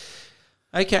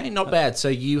 Okay, not bad. So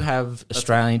you have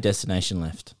Australian destination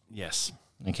left. yes.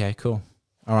 Okay, cool.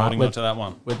 All right, Holding on to that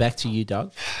one. we're back to you,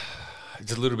 Doug.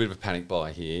 It's a little bit of a panic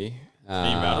buy here. Are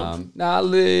you rattled? Nah, a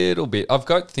little bit. I've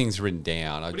got things written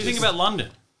down. What do you think about London?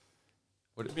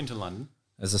 What have you been to London?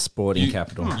 As a sporting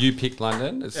capital. You picked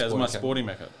London as Yeah, it's my capital? sporting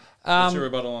mecca. What's your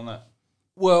rebuttal on that?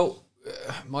 Well,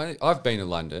 I've been to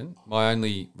London. My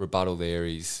only rebuttal there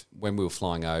is when we were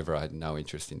flying over, I had no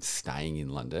interest in staying in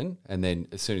London. And then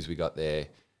as soon as we got there,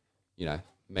 you know,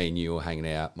 me and you were hanging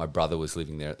out. My brother was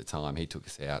living there at the time. He took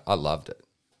us out. I loved it.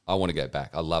 I want to go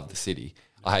back. I love the city.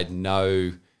 I had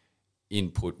no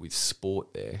input with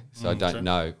sport there, so I don't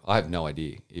know. I have no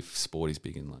idea if sport is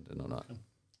big in London or not.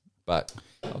 But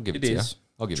I'll give it to you.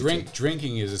 I'll give it to you.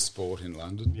 Drinking is a sport in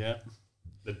London, Yeah.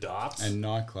 The darts? and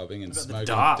nightclubbing and the smoking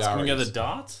darts. Can we go durries. the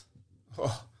darts?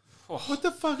 What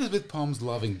the fuck is with Poms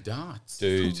loving darts?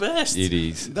 Dude, the best. it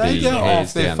is. They the go hands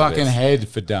off their down the fucking best. head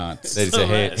for darts. That is the a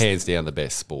best. hands down the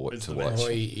best sport It's to the watch. best.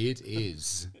 Boy, it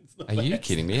is. Are you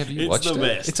kidding me? Have you It's watched the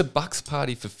it? best. It's a bucks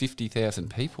party for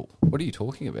 50,000 people. What are you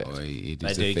talking about? Boy, it They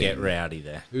is do a get thing. rowdy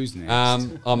there. Who's next?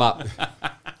 I'm up.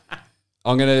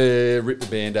 I'm going to rip the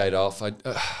Band-Aid off. I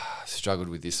struggled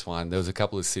with this one. There was a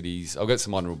couple of cities. I've got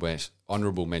some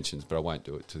honourable mentions, but I won't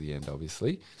do it to the end,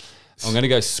 obviously. I'm going to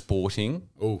go sporting.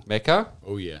 Ooh. Mecca.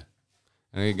 Oh yeah.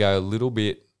 I'm going to go a little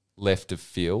bit left of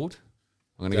field.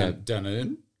 I'm going to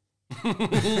Dunedin.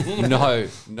 go... No,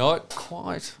 not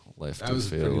quite left That of was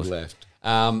pretty field. left.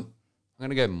 I'm going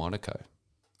to go Monaco.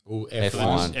 Oh,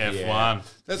 F1. F1.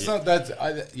 That's not. That's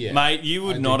yeah. Mate, you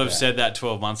would I not dig have that. said that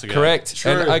 12 months ago. Correct.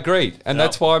 True. And agreed. And Yep.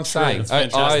 that's why I'm saying That's I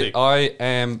fantastic.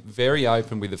 am very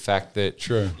open with the fact that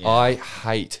True. I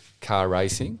hate car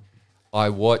racing. I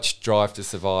watched Drive to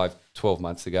Survive 12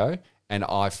 months ago and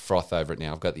I froth over it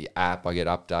now. I've got the app, I get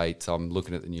updates, I'm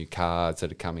looking at the new cars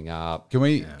that are coming up. Can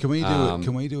we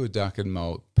do a duck and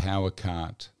malt power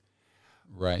cart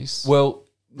race? Well,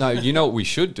 no, you know what we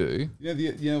should do?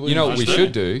 You know what we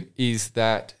should do is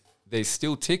that there's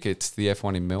still tickets to the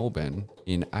F1 in Melbourne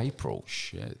in April.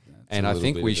 Shit. that's And a I little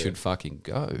think bit we of a- should fucking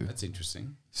go. That's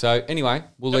interesting. So anyway,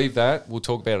 we'll leave that. We'll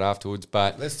talk about it afterwards.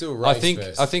 But Let's do a race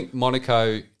first. I think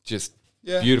Monaco, just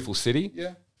Yeah. beautiful city.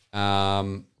 Yeah.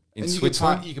 In And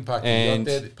Switzerland. you can park the and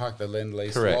yacht there, park the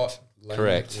Lend-Lease Correct. lot,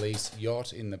 Lend-Lease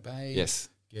yacht in the bay. yes,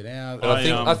 Get out. but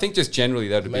I, I think just generally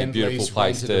that would be a beautiful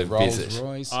place to visit.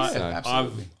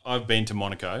 Absolutely. I've been to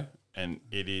Monaco and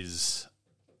it is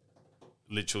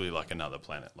literally like another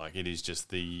planet. Like it is just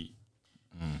the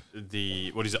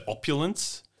what is it?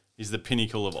 Opulence is the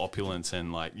pinnacle of opulence,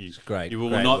 and like great- you will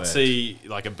great not word. see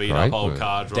like a beat Great up old word.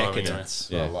 car driving around. Decadence.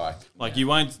 What I Yeah. like. Like you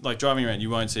won't like driving around. You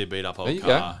won't see a beat up There old you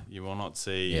car. You will not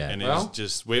see. Yeah. And Well, it's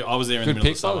just I was there in Good the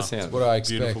middle pick by the of summer. sound. What I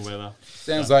expect. Beautiful weather.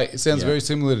 Sounds very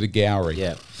similar to Gowrie.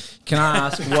 Yeah. Can I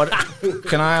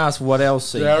ask what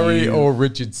else are Gowrie you, or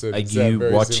Richardson. are sound you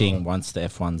very watching similar. once the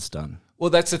F1's done? Well,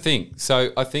 that's the thing.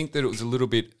 So I think that it was a little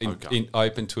bit Okay.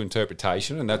 open to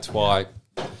interpretation, and that's why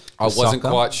I wasn't soccer?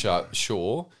 quite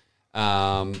sure.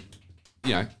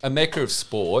 You know, a mecca of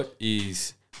sport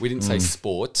is. We didn't say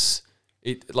sports.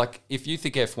 It like if you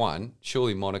think F1,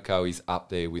 surely Monaco is up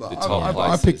there with the top I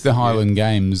places. picked the Highland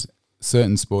Games,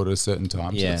 certain sport at a certain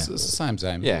time. Yeah. So it's the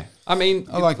same. Yeah, I mean,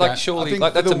 I like that. I surely, think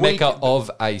like for that's a the mecca week-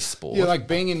 of a sport. Yeah, like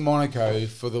being in Monaco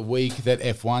for the week that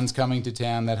F1's coming to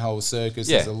town, that whole circus.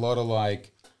 Yeah. There's a lot of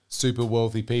like super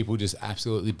wealthy people just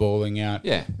absolutely balling out.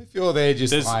 Yeah. If you're there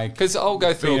just There's- like Because I'll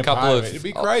go through being a couple part of. it, it'd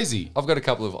be crazy. I've got a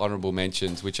couple of honourable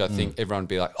mentions, which I think everyone would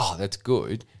be like, "Oh, that's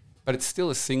good," but it's still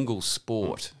a single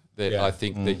sport that Yeah. I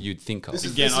think that you'd think of. This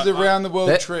is, Again, this is I- a round the world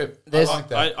There- trip. I there's- like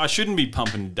that. I shouldn't be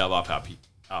pumping Dub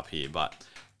up here, but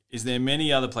is there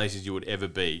many other places you would ever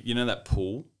be? You know that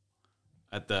pool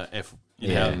at the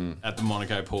at the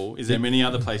Monaco pool. Is there many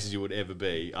other places you would ever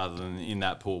be other than in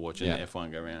that pool watching Yeah. the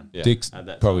F1 go around? Yeah. Dix, At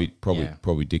that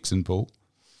probably Dixon Pool.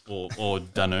 Or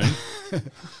Dunoon?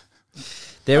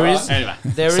 There is Anyway,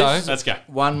 there So- is let's go.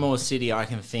 one more city I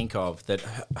can think of that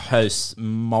hosts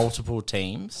multiple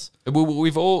teams.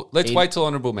 We've all. Let's In- wait till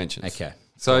honourable mentions. Okay.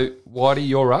 So, Whitey,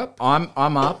 you're up. I'm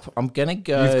up. I'm gonna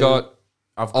go. You've got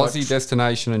I've got Aussie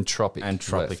destination and tropic. and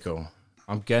tropical.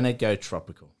 I'm gonna go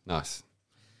tropical. Nice.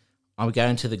 I'm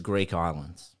going to the Greek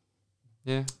islands.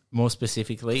 Yeah. More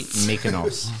specifically,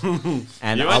 Mykonos.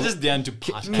 And You are I'll- just down to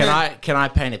putt. can I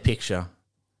paint a picture?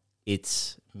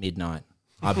 It's midnight.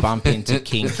 I bump into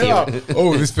King Kyrios.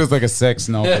 Oh, this feels like a sex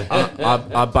novel.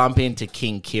 I bump into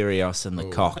King Kyrios and the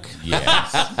cock.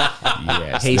 Yes.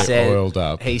 Yes. He they're says, oiled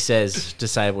up. He says,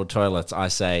 disabled toilets. I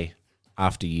say,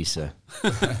 after you, sir.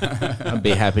 I'd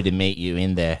be happy to meet you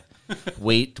in there.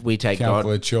 We take God.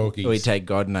 Couple of chalkies. We take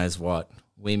God knows what.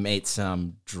 We meet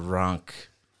some drunk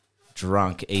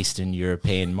Eastern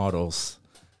European models.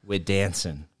 We're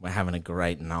dancing. We're having a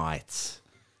great night.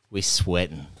 We're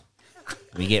sweating.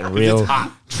 We get real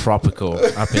tropical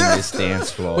up in this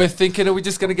dance floor. We're thinking, are we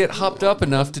just going to get hopped up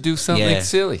enough to do something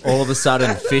silly? All of a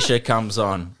sudden, Fisher comes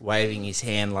on, waving his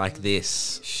hand like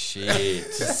this.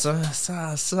 Shit. Sir.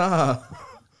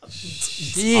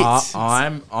 Shit.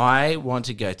 I want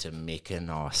to go to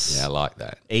Mykonos. Yeah, I like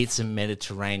that. Eat some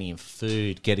Mediterranean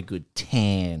food, get a good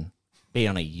tan, be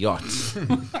on a yacht,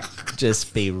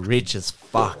 just be rich as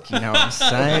fuck. You know what I'm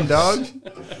saying, dog?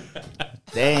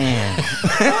 Damn.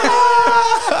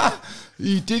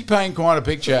 You did paint quite a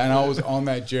picture, and I was on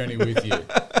that journey with you.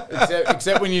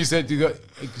 Except when you said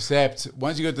except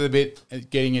once you got to the bit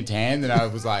getting a tan, then I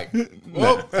was like,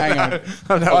 "Whoa, hang on,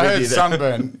 I'm not I with heard you there.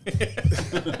 sunburn."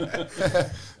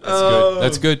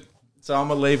 That's good. So I'm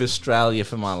gonna leave Australia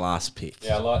for my last pick.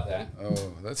 Yeah, I like that.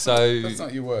 Oh, that's So- that's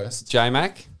not your worst.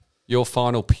 J-Mac, your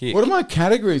final pick. What are my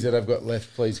categories that I've got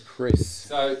left, please, Chris?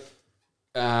 So,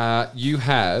 you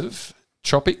have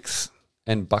Tropics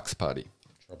and Bucks Party.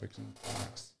 Tropics and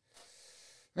parks.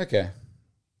 Okay.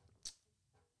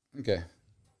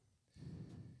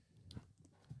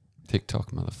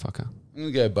 TikTok, motherfucker. I'm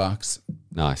gonna go Bucks.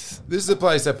 Nice. This is a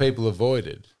place that people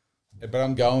avoided, but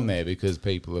I'm going there because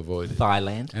people avoided.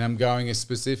 Thailand. And I'm going a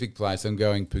specific place. I'm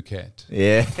going Phuket.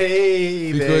 Yeah.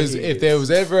 Because if there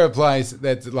was ever a place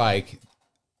that's like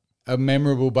a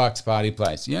memorable Bucks party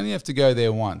place, you only have to go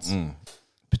there once.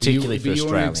 particularly But for you want to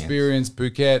Australians. experience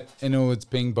Phuket in all its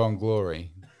ping pong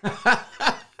glory.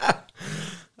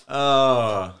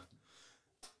 Oh,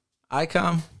 I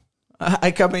come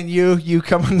in you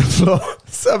come on the floor.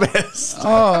 So best.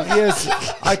 Oh, yes.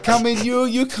 I come in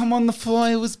you come on the floor.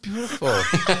 It was beautiful. It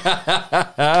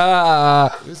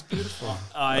was beautiful.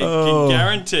 I can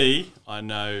guarantee I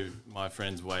know my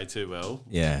friends way too well.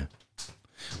 Yeah.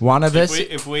 One of us.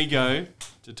 If we go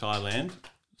to Thailand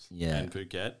Yeah. and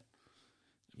Phuket,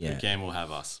 Yeah. Phuket will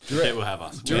have us. Phuket will have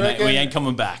us. Do We you ain't, we reckon- ain't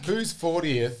coming back. Whose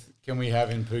 40th can we have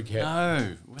in Phuket?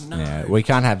 No. Yeah. We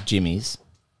can't have Jimmy's.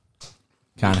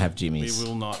 Can't have We Jimmy's.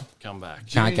 will not come back.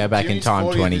 Can't go back in Jimmy's time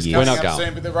 40th 20 is years. coming We're not up going.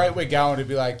 Soon, but the rate we're going to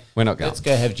be like, We're not going. let's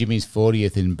go have Jimmy's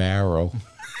 40th in Barrel.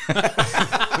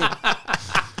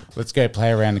 Let's go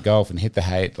play around the golf and hit the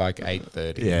hay at like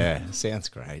 8:30. Yeah. Sounds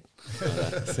great.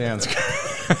 Sounds great.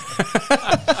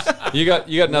 You got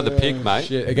another pick, mate.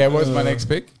 Shit. Okay, what's my next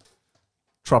pick?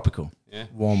 Tropical. Yeah.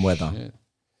 Warm weather. Shit.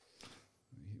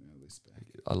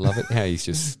 I love it how he's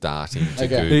just starting to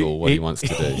Okay. Google what he wants to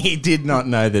do. He did not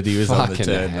know that he was on the Fucking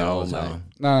turn the hell, whole mate. time.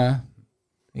 No.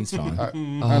 He's fine.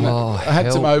 I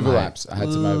had some overlaps. I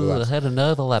had some overlaps. had an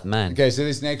overlap, man. Okay, so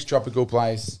this next tropical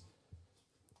place,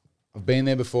 I've been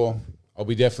there before. I'll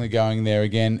be definitely going there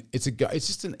again. It's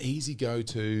just an easy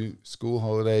go-to. School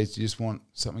holidays, you just want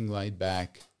something laid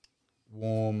back,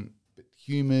 warm, but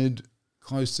humid,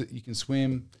 close that you can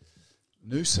swim.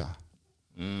 Noosa.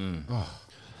 Oh.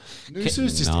 Noosa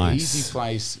is just Nice. an easy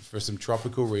place for some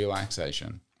tropical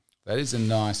relaxation. That is a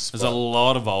nice spot. There's a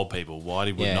lot of old people.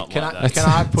 Whitey would Yeah. not Can like I that. can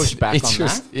I push back It's on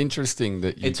just that? interesting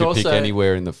that you It's could pick also-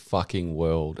 anywhere in the fucking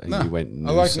world and No, you went Noosa.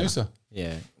 I like Noosa.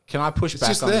 Yeah. Can I push back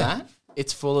just on there. that?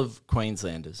 It's full of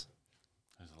Queenslanders.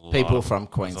 There's a lot People of- from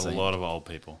There's Queensland. a lot of old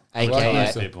people. like AKA,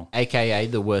 Noosa. People. AKA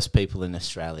the worst people in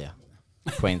Australia.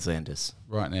 Queenslanders.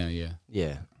 Right now, yeah.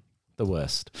 Yeah. the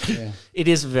worst. Yeah. It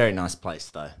is a very nice place,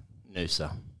 though.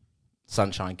 Noosa.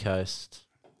 Sunshine Coast.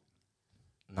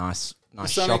 Nice Sunny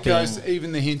shopping. Coast,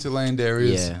 even the hinterland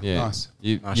areas. Yeah. Yeah. Nice.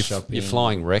 Nice shopping. You're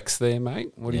flying Rex there,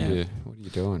 mate. What are you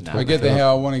doing? No. I get there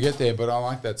how I want to get there, but I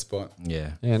like that spot.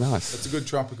 Yeah. Yeah, nice. It's a good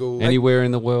tropical. Anywhere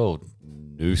in the world.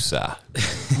 Noosa.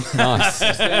 Nice.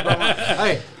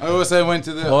 Hey, I also went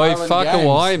to the Oi, Highland fuck Games.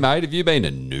 away, mate. Have you been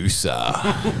to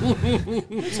Noosa?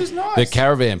 This is nice. The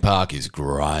caravan park is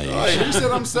great. Hey, who said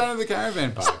I'm staying at the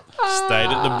caravan park? Stayed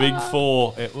at the Big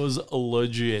Four. It was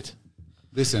legit.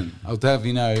 Listen, I'll have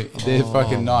you know, they're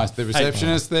fucking nice. The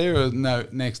receptionists there are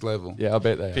next level. Yeah, I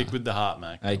bet they Pick are. with the heart,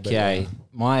 Mac. Okay.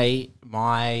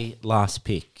 My last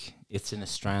pick. It's an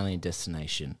Australian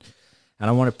destination. And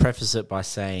I want to preface it by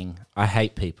saying I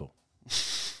hate people.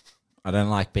 I don't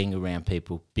like being around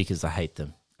people because I hate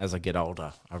them. As I get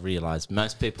older, I realise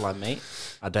most people I meet,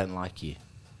 I don't like you.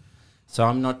 So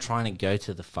I'm not trying to go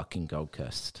to the fucking Gold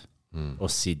Coast or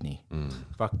Sydney.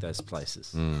 Fuck those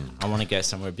places. I want to go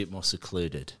somewhere a bit more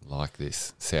secluded. Like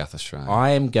this. South Australia. I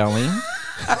am going...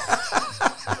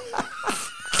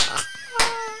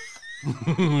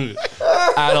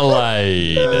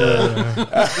 Adelaide.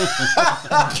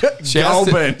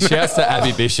 Shouts to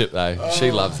Abby Bishop, though.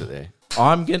 She loves it there.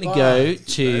 I'm going to go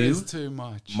to That's too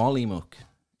much. Mollymook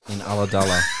in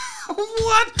Ulladulla.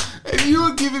 What? And you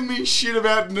were giving me shit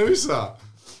about Noosa.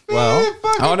 Well,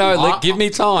 Oh, no, give me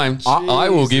time. I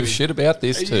will give shit about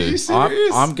this, Are too. you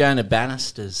serious? I'm going to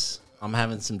Bannister's. I'm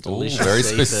having some delicious Very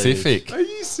seafood. specific. Are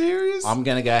you serious? I'm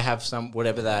going to go have some,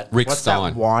 whatever that... Rick what's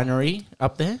Stein. that winery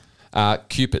up there?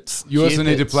 Cupid's. you also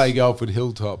need to Cupid's. play golf with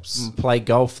Hilltops. Play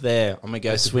golf there. I'm going to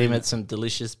go swim at some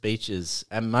delicious beaches.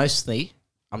 And mostly,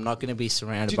 I'm not going to be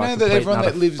surrounded Do you by know that complete everyone and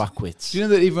utter that lives? fuckwits. Do you know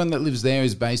that everyone that lives there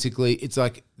is basically it's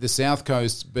like the South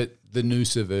Coast, but the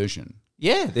Noosa version.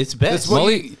 Yeah, it's best. That's what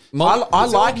Molly- I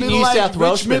like New South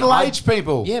Welsh middle-aged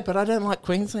people. Yeah, but I don't like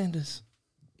Queenslanders.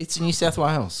 It's New South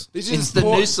Wales. This It's is the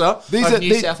poor- Noosa of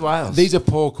New South Wales. These are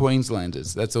poor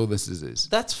Queenslanders. That's all this is.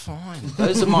 That's fine.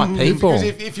 Those are my people. Because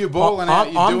if you're balling out,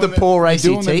 I'm you're the doing poor you're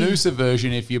doing ACT. the Noosa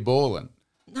version if you're balling.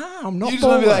 No, I'm not You just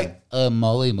want to be balling. like,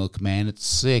 Mollymook, man, it's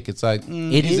sick. It's like,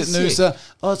 It is is it Noosa?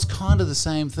 Oh, it's kind of the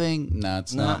same thing. No,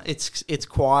 it's No, not. it's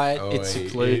quiet. It's Oi,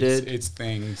 secluded. It's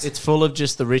things. It's full of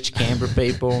just the rich Canberra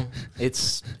people.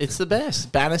 It's the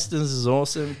best. Bannister's is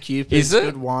awesome. Cupid's Is it?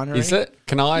 good winery. Is it?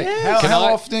 Can I? Yeah. Can How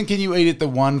I? often can you eat at the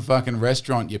one fucking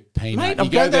restaurant, you peanut? Mate, you I'm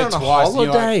going there on a twice and you're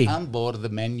holiday. like, I'm bored of the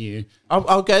menu.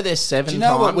 I'll go there 7 Do you know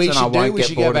times what we and I should do? won't We get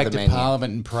should go bored back of the to menu.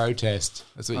 Parliament and protest.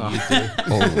 That's what you do.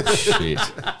 Oh, shit.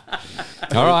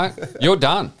 All right. You're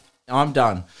done. I'm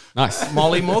done. Nice.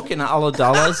 Mollymook in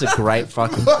Ulladulla is a great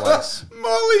fucking place.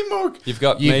 Mollymook. You've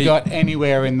got You've me. got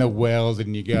anywhere in the world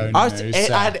and you go, I Noosa.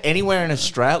 had anywhere in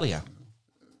Australia.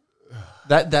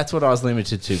 That's what I was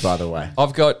limited to, by the way.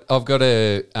 I've got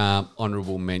a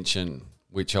honourable mention,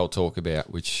 which I'll talk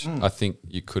about, which I think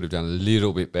you could have done a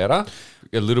little bit better,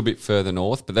 a little bit further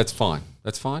north, but that's fine.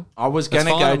 That's fine. I was That's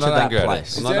going to fine. go I'm to not that angry at it.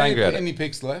 place. I'm Is not there angry at it. any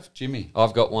picks left? Jimmy.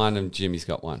 I've got one and Jimmy's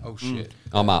got one. Oh, shit.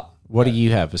 I'm up. What do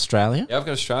you have? Australia? Yeah, I've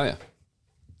got Australia.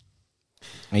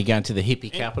 Are you going to the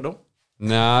hippie capital?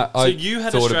 Nah, So I you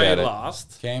had thought Australia about it.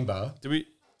 last. Canberra. Do we?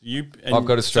 You? I've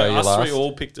got Australia so us last. three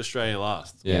all picked Australia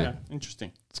last. Yeah. Okay,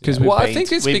 interesting. Because Well, I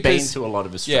think it's we've been because- to a lot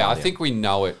of Australia. Yeah, I think we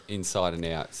know it inside and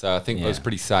out. So I think it was Yeah.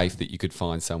 pretty safe that you could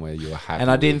find somewhere you were happy.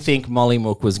 And I didn't with. think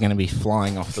Mollymook was going to be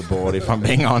flying off the board, if I'm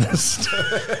being honest.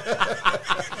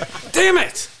 Damn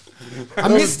it! I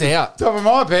missed out. Top of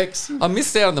my picks. I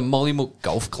missed out on the Mollymook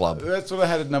Golf Club. That's what I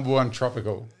had at number one,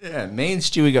 tropical. Yeah, me and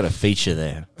Stewie got a feature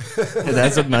there. It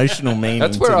has emotional meaning.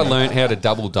 That's where to I me. learned how to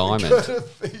double diamond.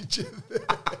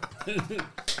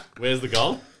 Where's the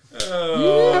goal?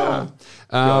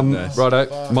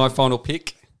 Righto, my final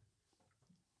pick,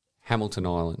 Hamilton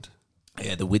Island.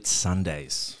 Yeah, the Whit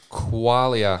Sundays.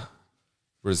 Qualia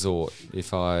Resort.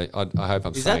 If I hope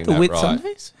I'm Is saying that the Whit right.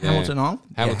 Sundays? Yeah. Hamilton Island?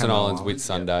 Hamilton Yeah, Island's Whit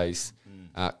Sundays.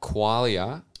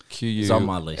 Qualia, on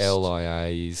my list.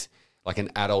 QULIA, is like an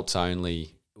adults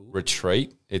only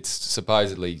retreat. It's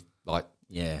supposedly like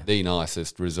Yeah. the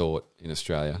nicest resort in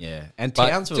Australia. Yeah. And But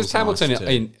Townsville's just Hamilton nice too.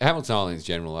 in Hamilton Island in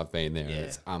general. I've been there Yeah. and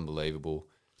it's unbelievable.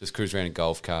 Just cruise around in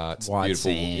golf carts. White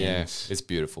beautiful. sands. Yeah, it's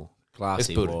beautiful. Glassy it's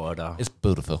beautiful. water. It's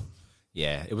beautiful.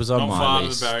 Yeah, it was on Not my far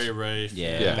list. to the Barrier Reef.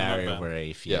 Yeah, Yeah. Barrier Not bad.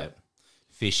 Reef. Yeah. Yeah.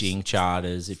 Fishing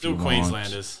charters, if Still you want.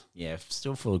 Queenslanders. Yeah,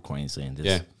 still full of Queenslanders.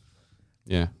 Yeah.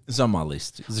 Yeah. It's on my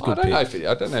list. It's a I good don't, know pick. if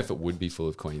I don't know if it would be full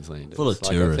of Queenslanders. Full of I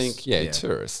tourists. think, yeah, Yeah.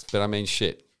 tourists. But I mean,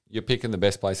 shit. You're picking the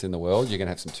best place in the world. You're going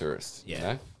to have some tourists. Yeah. You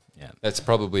know? Yeah. That's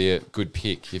probably a good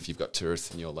pick if you've got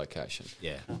tourists in your location.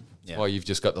 Yeah. Yeah. Why you've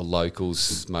just got the locals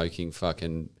smoking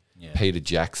fucking Peter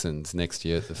Jackson's next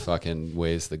year at the fucking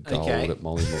Where's the Gold Okay. at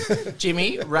Mollymook.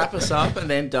 Jimmy, wrap us up, and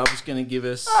then Dub's going to give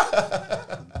us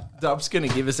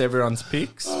everyone's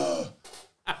picks.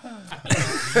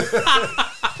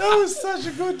 That was such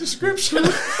a good description.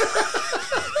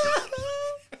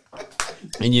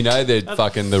 And you know they're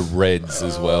fucking the Reds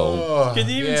as well. Can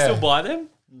you even yeah. still buy them?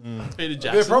 Peter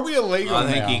Jackson. They're probably illegal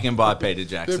I think now. you can buy Peter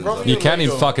Jackson. They're probably You can in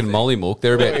illegal. fucking Mollymook.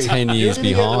 They're about 10 years You're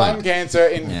gonna get lung behind. cancer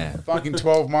in Yeah. fucking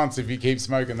 12 months if you keep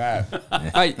smoking that.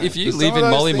 Hey, if you Some live of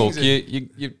in those Mollymook,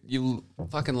 things you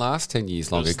fucking last 10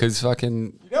 years longer because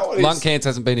fucking know what lung is- cancer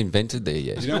hasn't been invented there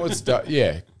yet. You know what's 30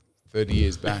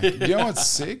 years back. You know what's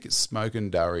sick?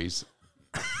 Smoking durries.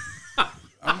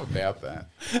 I'm about that.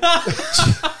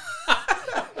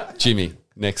 Jimmy,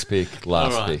 next pick, All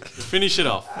last right, pick. finish it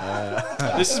off.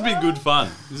 This has been good fun.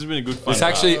 This has been a good fun.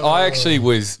 I actually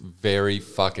was very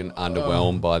fucking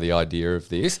underwhelmed by the idea of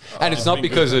this. And it's not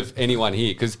because of anyone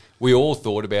here, because we all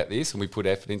thought about this and we put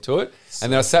effort into it.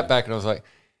 And then I sat back and I was like,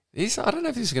 I don't know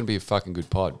if this is going to be a fucking good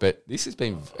pod, but this has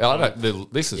been, the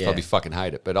listeners probably fucking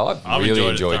hate it, but I've really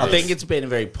enjoyed thoroughly. I think it's been a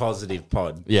very positive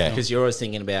pod. Yeah. Because you're always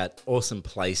thinking about awesome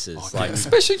places. Like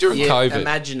Especially during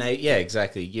COVID.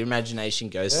 Exactly. Your imagination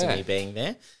goes to Yeah. me being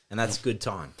there, and that's a good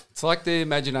time. It's like the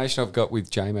imagination I've got with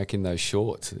J-Mac in those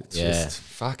shorts. It's Yeah. just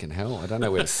fucking hell. I don't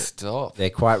know where to stop. They're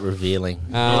quite revealing.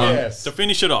 Yes. To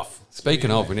finish it off,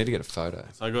 Speaking of, we need to get a photo.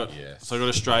 so I got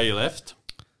Australia left,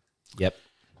 Yep.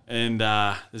 and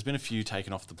there's been a few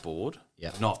taken off the board.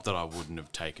 Yep. Not that I wouldn't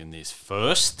have taken this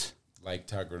first. Lake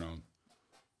Tuggeranong.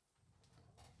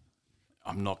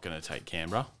 I'm not going to take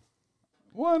Canberra.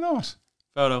 Why not?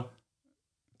 Photo.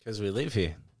 Because we live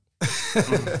here.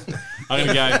 I'm going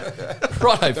to go.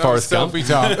 Righto, Forrest Gump. Selfie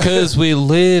time. Because we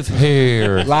live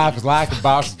here. Life is like a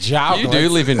box of chocolate. You do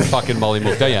live in fucking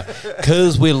Mollymook, don't you?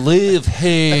 Because we live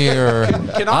here.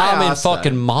 Can I I'm in ask, though?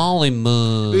 fucking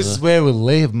Mollymook. This is where we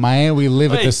live, man. We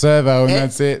live at Hey. the servo, and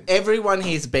that's it. Everyone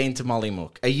here's been to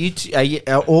Mollymook.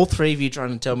 Are all three of you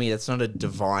trying to tell me that's not a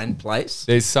divine place?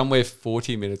 There's somewhere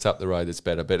 40 minutes up the road that's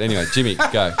better. But anyway, Jimmy,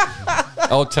 go.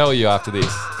 I'll tell you after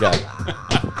this. Go.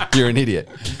 You're an idiot.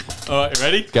 All right, you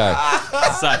ready? Go.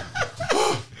 So,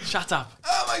 shut up.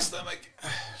 Oh, my stomach.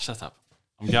 Shut up.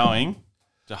 I'm going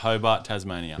to Hobart,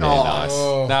 Tasmania. Yeah, nice.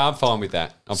 No, I'm fine with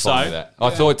that. I'm fine with that. I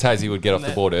thought Tassie would get off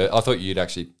the board. I thought you'd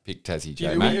actually pick Tassie,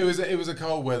 J, mate. It was a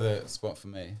cold weather spot for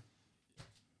me.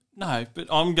 No, but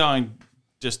I'm going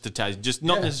just to Tassie, just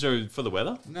not necessarily for the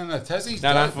weather, No, Tassie's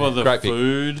No, dope. for the Great pick.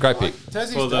 food, Great pick.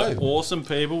 Tassie's for the dope. awesome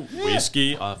people,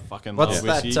 whiskey. I fucking What's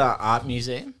love whiskey. that art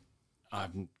museum? I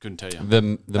couldn't tell you. The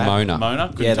Mona. Mona?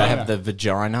 Couldn't Yeah, they tell have the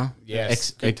vagina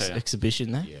Yes.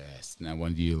 exhibition there. Yes, no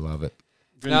wonder you love it.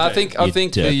 you. No, I think You the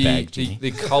dirtbag, Jimmy.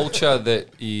 the culture that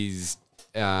is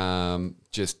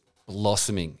just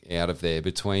blossoming out of there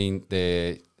between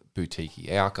their boutique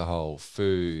alcohol,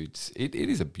 foods. It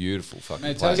is a beautiful fucking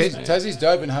Man, place. Tassie's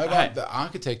dope in Hobart. Hey. The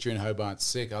architecture in Hobart's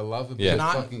sick. I love it.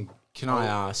 Yeah. Can I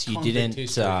ask? You convict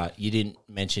history. didn't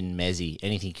mention Mezzy.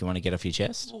 Anything you want to get off your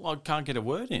chest? Well, I can't get a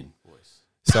word in, boys.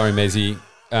 Sorry, Mezzy.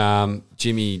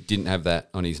 Jimmy didn't have that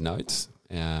on his notes.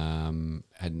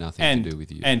 Had nothing to do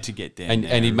with you. And to get down And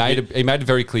there. he made a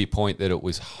very clear point that it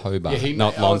was Hobart, not I was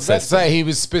about to Launceston. say he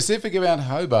was specific about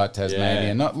Hobart, Tasmania,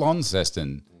 Yeah. not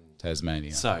Launceston,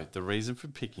 Tasmania. So the reason for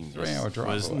picking this 3-hour drive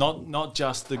was away. not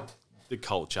just the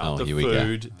culture, Oh, the here we go.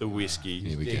 food, the whiskey,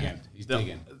 Here we go. He's the,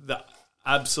 digging. the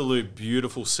absolute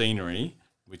beautiful scenery,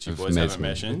 which you Of boys haven't Mesman.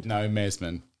 mentioned. No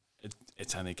Mesman.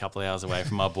 It's only a couple of hours away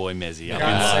from my boy Mezzy. Up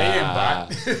Can't in see him,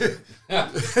 but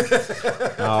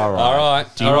All right. All right.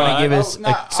 Do you want to give us?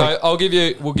 So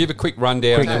we'll give a quick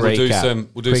rundown, Quick and then we'll recap.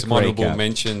 do Quick some honourable recap.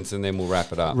 mentions, and then we'll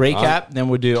wrap it up. Recap, then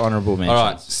we'll do honourable mentions. All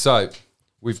right. So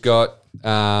we've got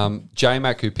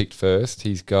J-Mac who picked first.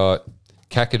 He's got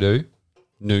Kakadu,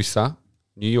 Noosa,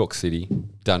 New York City,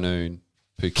 Dunoon,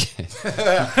 Phuket.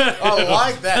 I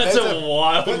like that. That's a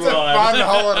wild That's a ride. fun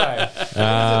holiday. That's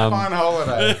a fun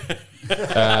holiday.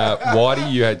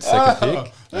 Whitey, you had second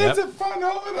pick. That's a fun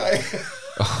holiday.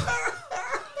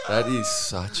 That is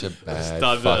such a bad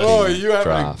Stop that. fucking Oh, you having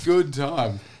draft. a good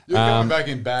time. You're coming back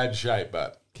in bad shape,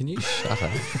 but Can you shut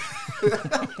up?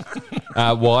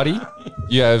 Whitey,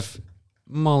 you have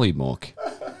Mollymook,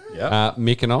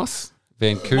 Mykonos,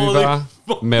 Vancouver,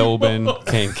 Melbourne,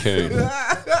 Cancun.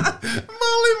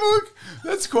 Mollymook.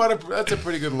 That's a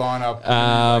pretty good lineup.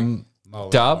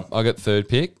 Dub, I got third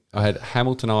pick. I had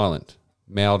Hamilton Island,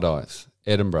 Maldives,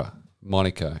 Edinburgh,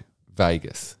 Monaco,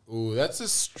 Vegas. Ooh, that's a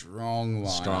strong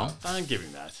lineup. Don't give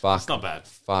him that. Fuck. It's not bad.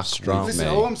 Fuck Strong. me. Listen,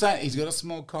 all I'm saying, he's got a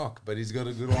small cock, but he's got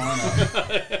a good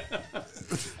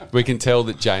lineup. We can tell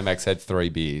that J-Max had 3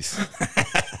 beers.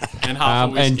 And half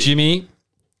a whiskey. And Jimmy,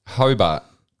 Hobart,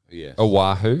 Yeah.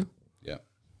 Oahu, Yeah.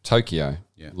 Tokyo,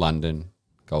 Yeah. London,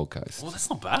 Gold Coast. Well, that's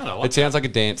not bad. I like It sounds like a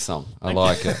dance song. I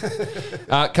like it.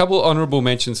 A couple honourable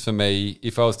mentions for me.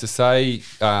 If I was to say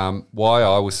why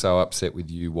I was so upset with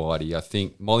you, Whitey, I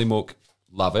think Mollymook,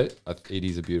 love it. It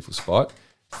is a beautiful spot.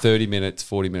 30 minutes,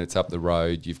 40 minutes up the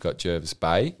road, you've got Jervis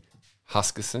Bay.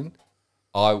 Huskisson.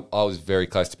 I was very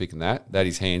close to picking that. That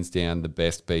is hands down the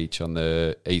best beach on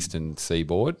the eastern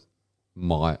seaboard,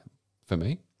 for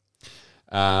me.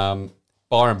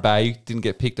 Byron Bay didn't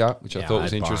get picked up, which I thought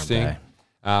was interesting.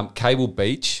 Cable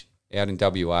Beach out in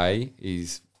WA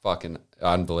is fucking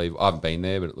unbelievable. I haven't been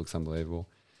there, but it looks unbelievable.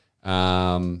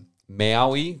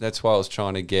 Maui, that's why I was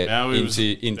trying to get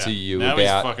into you Maui's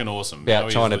about fucking awesome. about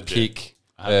Maui's trying to legit. pick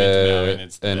I've been to Maui and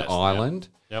it's the an best, island.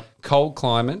 Yep. Cold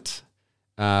climate,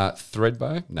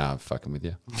 Threadbow. No, I'm fucking with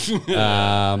you.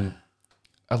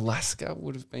 Alaska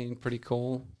would have been pretty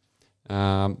cool.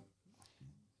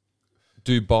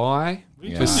 Dubai What are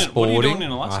you for doing in- what are you doing sporting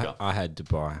in Alaska? I had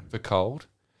Dubai. for cold.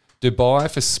 Dubai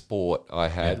for sport I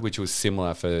had, which was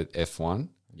similar for F1.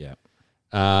 Yeah.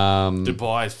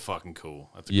 Dubai is fucking cool.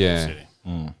 That's a Yeah. cool city.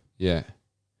 Yeah.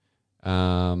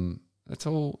 That's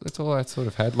all I sort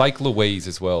of had. Lake Louise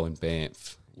as well in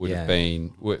Banff would have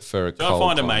been for a Do I cold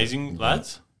find climate. amazing,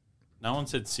 lads? No one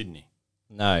said Sydney.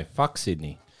 No, fuck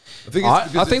Sydney.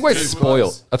 I think we're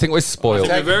spoiled. I think we're spoiled.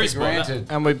 We're very for spoiled. granted.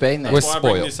 And we've been there. We're That's why I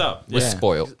bring spoiled. this up. We're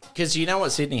spoiled. Because you know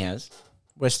what Sydney has?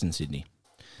 Western Sydney.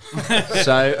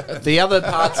 So the other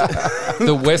parts,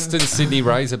 The Western Sydney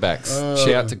Razorbacks.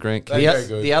 Shout out to Grant. Very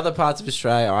good. the other parts of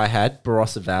Australia, I had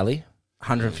Barossa Valley,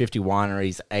 150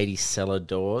 wineries, 80 cellar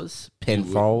doors,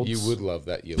 Penfolds. You would love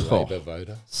that, you Oh. Labor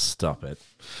voter. Stop it.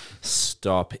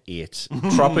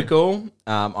 Tropical.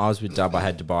 I was with Dub. I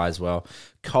had Dubai as well.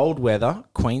 Cold weather,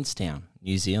 Queenstown,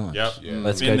 New Zealand. Yep.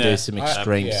 Let's Been go there. do some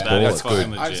extreme Yeah, sports. that's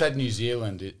good. I just had New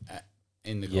Zealand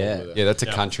in the cold Yeah. weather. Yeah, that's a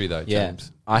country though, Yeah.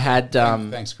 James. I had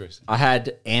Thanks, Chris. I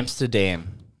had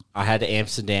Amsterdam. I had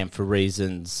Amsterdam for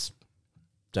reasons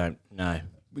don't know.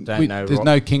 Don't know. There's Rob.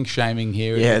 no kink shaming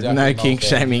here. Yeah, Don't no involve kink that.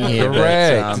 shaming here. but,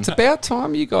 Correct. It's about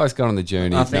time you guys got on the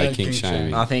journey I of no think- kink Kink shaming.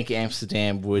 shaming. I think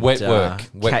Amsterdam would Wet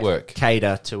work.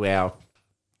 cater to our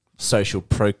social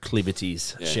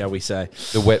proclivities, shall we say.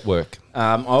 The wet work.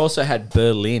 I also had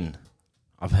Berlin.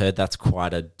 I've heard that's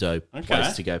quite a dope Okay.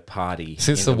 place to go party.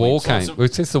 Since in the wall winter. came,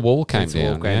 since the wall came Since the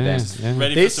wall down, came yeah, down. yeah.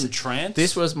 Ready This- for some trance?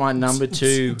 This was my number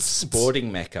 2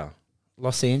 sporting mecca.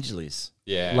 Los Angeles.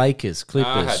 Yeah. Lakers, I had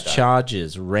Clippers, that.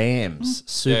 Chargers, Rams,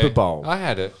 Super Yeah. Bowl. I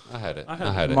had it.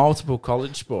 Multiple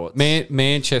college sports.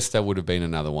 Manchester would have been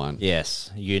another one.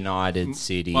 Yes. United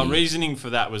City. My reasoning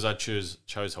for that was I chose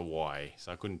Hawaii,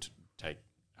 so I couldn't take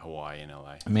Hawaii in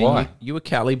LA. I mean, Why? You a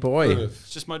Cali boy. It's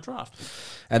just my draft.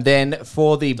 And then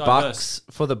for the Diverse.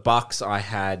 Bucks, I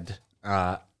had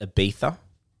Ibiza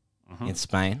in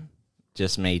Spain.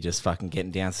 Just me, just fucking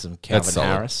getting down to some Calvin That's solid.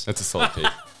 Harris. That's a solid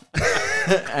pick.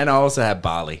 And I also had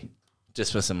Bali,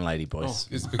 just for some lady boys.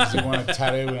 It's because you want a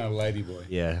tattoo and a ladyboy.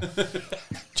 Yeah. I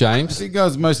James? think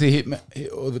guys mostly hit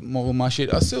all my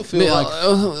shit. I still feel like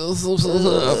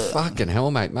Fucking hell,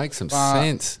 mate. Make some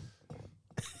sense.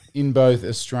 in both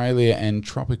Australia and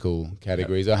tropical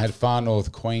categories, I had far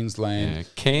north Queensland. Yeah.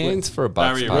 Cans for a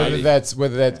bucks, Barrier baby.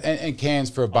 Whether that's and Cairns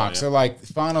for a buck. yeah. So like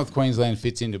far north Queensland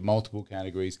fits into multiple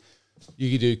categories.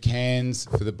 You could do Cairns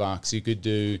for the bucks. You could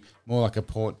do more like a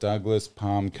Port Douglas,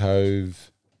 Palm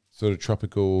Cove sort of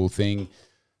tropical thing.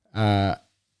 And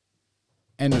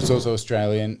it's also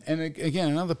Australian. And again,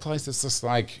 another place that's just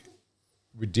like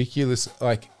ridiculous,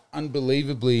 like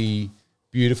unbelievably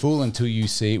beautiful until you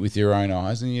see it with your own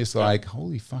eyes, and you're just like,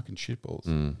 holy fucking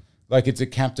shitballs. Like it's a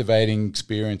captivating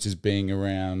experience as being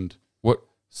around What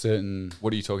certain,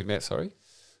 are you talking about? Sorry?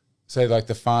 say like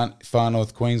the far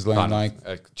north Queensland,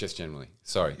 like just generally.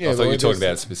 Sorry. Yeah, I thought you well, were talking there's-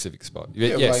 about a specific spot.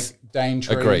 yeah, Yes. like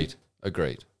Daintree.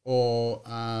 Agreed. Or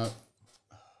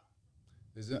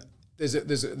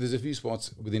there's a few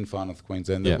spots within far north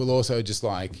Queensland that Yeah. will also just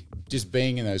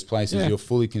being in those places, Yeah. you're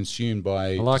fully consumed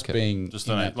by like just it. being Just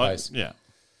in on that it. Like, place. yeah.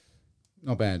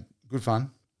 Not bad, good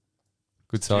fun.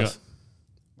 Good size.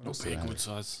 What else Be did a I have? good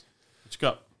size. What you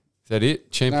got? Is that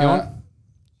it? Champion? I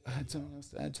had something else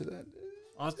to add to that.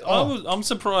 I'm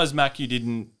surprised, Mac, you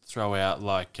didn't throw out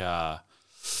like the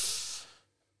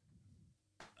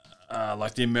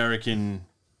American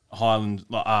Highland,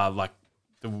 like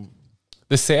the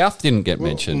The South didn't get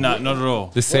mentioned. no, not at all.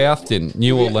 The South didn't.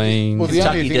 New Orleans. Well,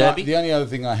 Kentucky Derby? the only other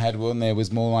thing I had on there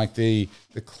was more like the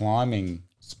climbing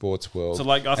sports world. So,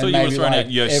 like, I thought And you were maybe, throwing like,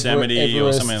 out Yosemite or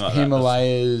Everest, something like that.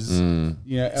 Himalayas, you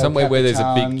know, El Somewhere where there's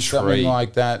a big Capitan, something tree.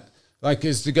 like that. Like,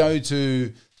 is to go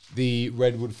to the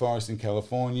Redwood Forest in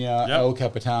California, Yep. El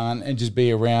Capitan, and just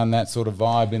be around that sort of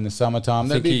vibe in the summertime.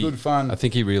 That'd be good fun. I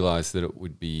think he realised that it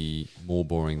would be more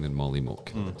boring than Mollymook.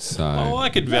 So Oh, I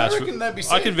could vouch. reckon that'd be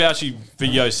I sick. could vouch for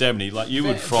Yosemite. Like you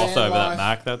would froth van over life. that,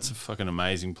 Mac. That's a fucking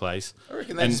amazing place. I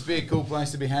reckon that'd And- just be a cool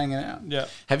place to be hanging out. Yeah.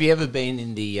 Have you ever been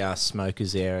in the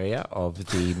smokers area of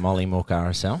the Mollymook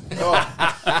RSL?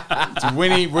 It's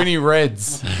Winnie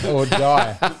Reds or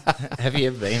die. Have you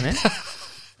ever been there?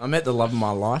 I met the love of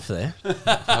my life there.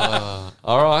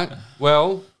 all right.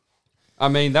 Well, I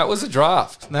mean, that was a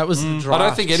draft. That was the draft. I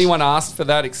don't think anyone asked for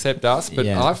that except us, but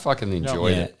Yeah. I fucking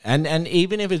enjoyed Yeah, it. and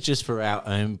even if it's just for our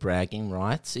own bragging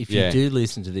rights, if you Yeah. do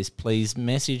listen to this, please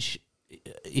message.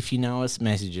 If you know us,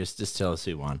 message us. Just tell us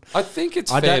who won. I think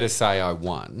it's I fair don't- to say I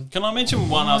won. Can I mention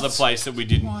one other place that we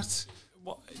didn't? What?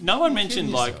 No one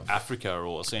mentioned like Africa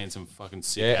or seeing some fucking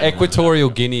sick. Yeah, animals. Equatorial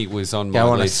Guinea was on my Go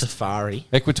on a list. safari.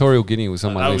 Equatorial Guinea was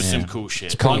on my That was list. some cool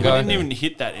shit. Congo. Like, I didn't even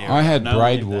hit that area. I had No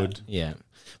one did Braidwood. that. Yeah,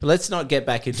 but let's not get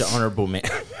back into honourable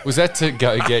mention. Was that to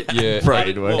go get your...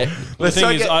 Braidwood. Well, the Let's thing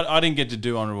not is, get- I didn't get to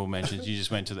do honourable mentions. You just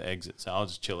went to the exit, so I'll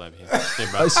just chill over here.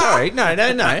 Yeah, bro. Oh, sorry, no. I'm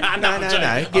No.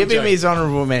 joking. Give I'm him his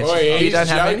honourable mention. Oh, yeah, you he's don't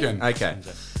have any? joking. Okay.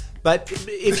 But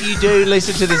if you do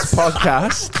listen to this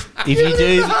podcast, if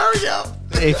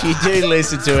you do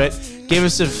listen to it, give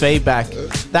us some feedback.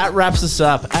 That wraps us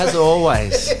up. As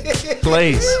always,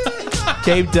 please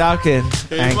keep ducking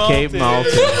and keep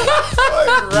malting.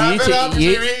 molting.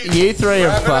 You three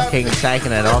are fucking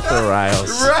taking it off the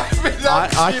rails. Wrap it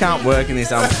up, I can't work in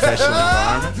this unprofessional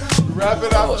environment. Wrap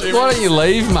it up, Jimmy. Why don't you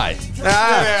leave, mate?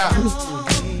 Yeah.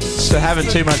 So having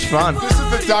too much fun. This is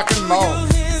the duck and mole.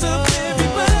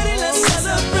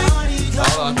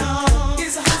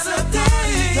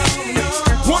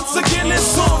 Once again, this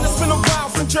song, it's been a while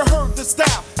since you heard the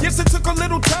style. Yes, it took a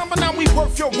little time, but now we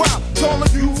worth your while. To all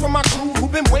of you from my crew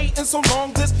who've been waiting so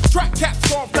long, this track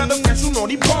caps off that official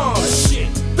naughty bomb.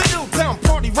 Shit, the ill down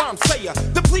party rhyme sayer,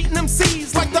 depleting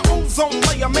MCs like the ozone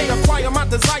layer. May acquire my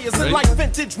desires in like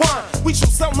vintage wine. We shall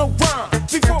sell no rhyme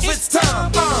before it's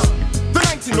time. The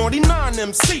 1989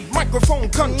 MC, microphone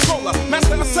controller,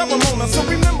 master of ceremony, so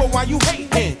remember why you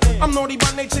hating. I'm naughty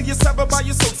by nature, you're severed by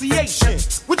association.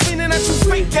 Which meaning that you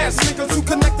fake ass niggas who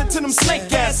connected to them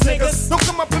snake ass niggas. Don't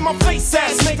come up in my face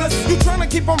ass niggas. You tryna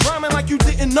keep on rhyming like you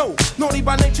didn't know. Naughty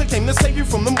by nature came to save you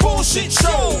from them bullshit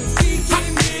shows. We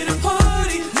came here to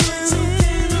party,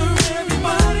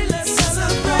 everybody, let's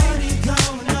celebrate.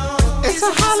 It's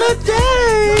a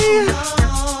holiday.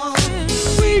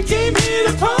 We came here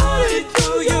to party,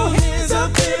 throw your hands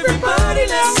up, everybody,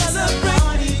 let's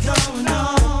celebrate.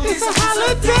 It's a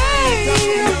holiday.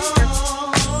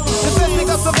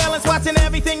 The surveillance watching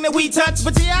everything that we touch.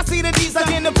 But yeah, I see the D's like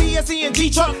in the PSE and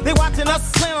Detroit. They watching us,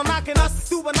 plan on knocking us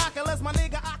through binoculars. My name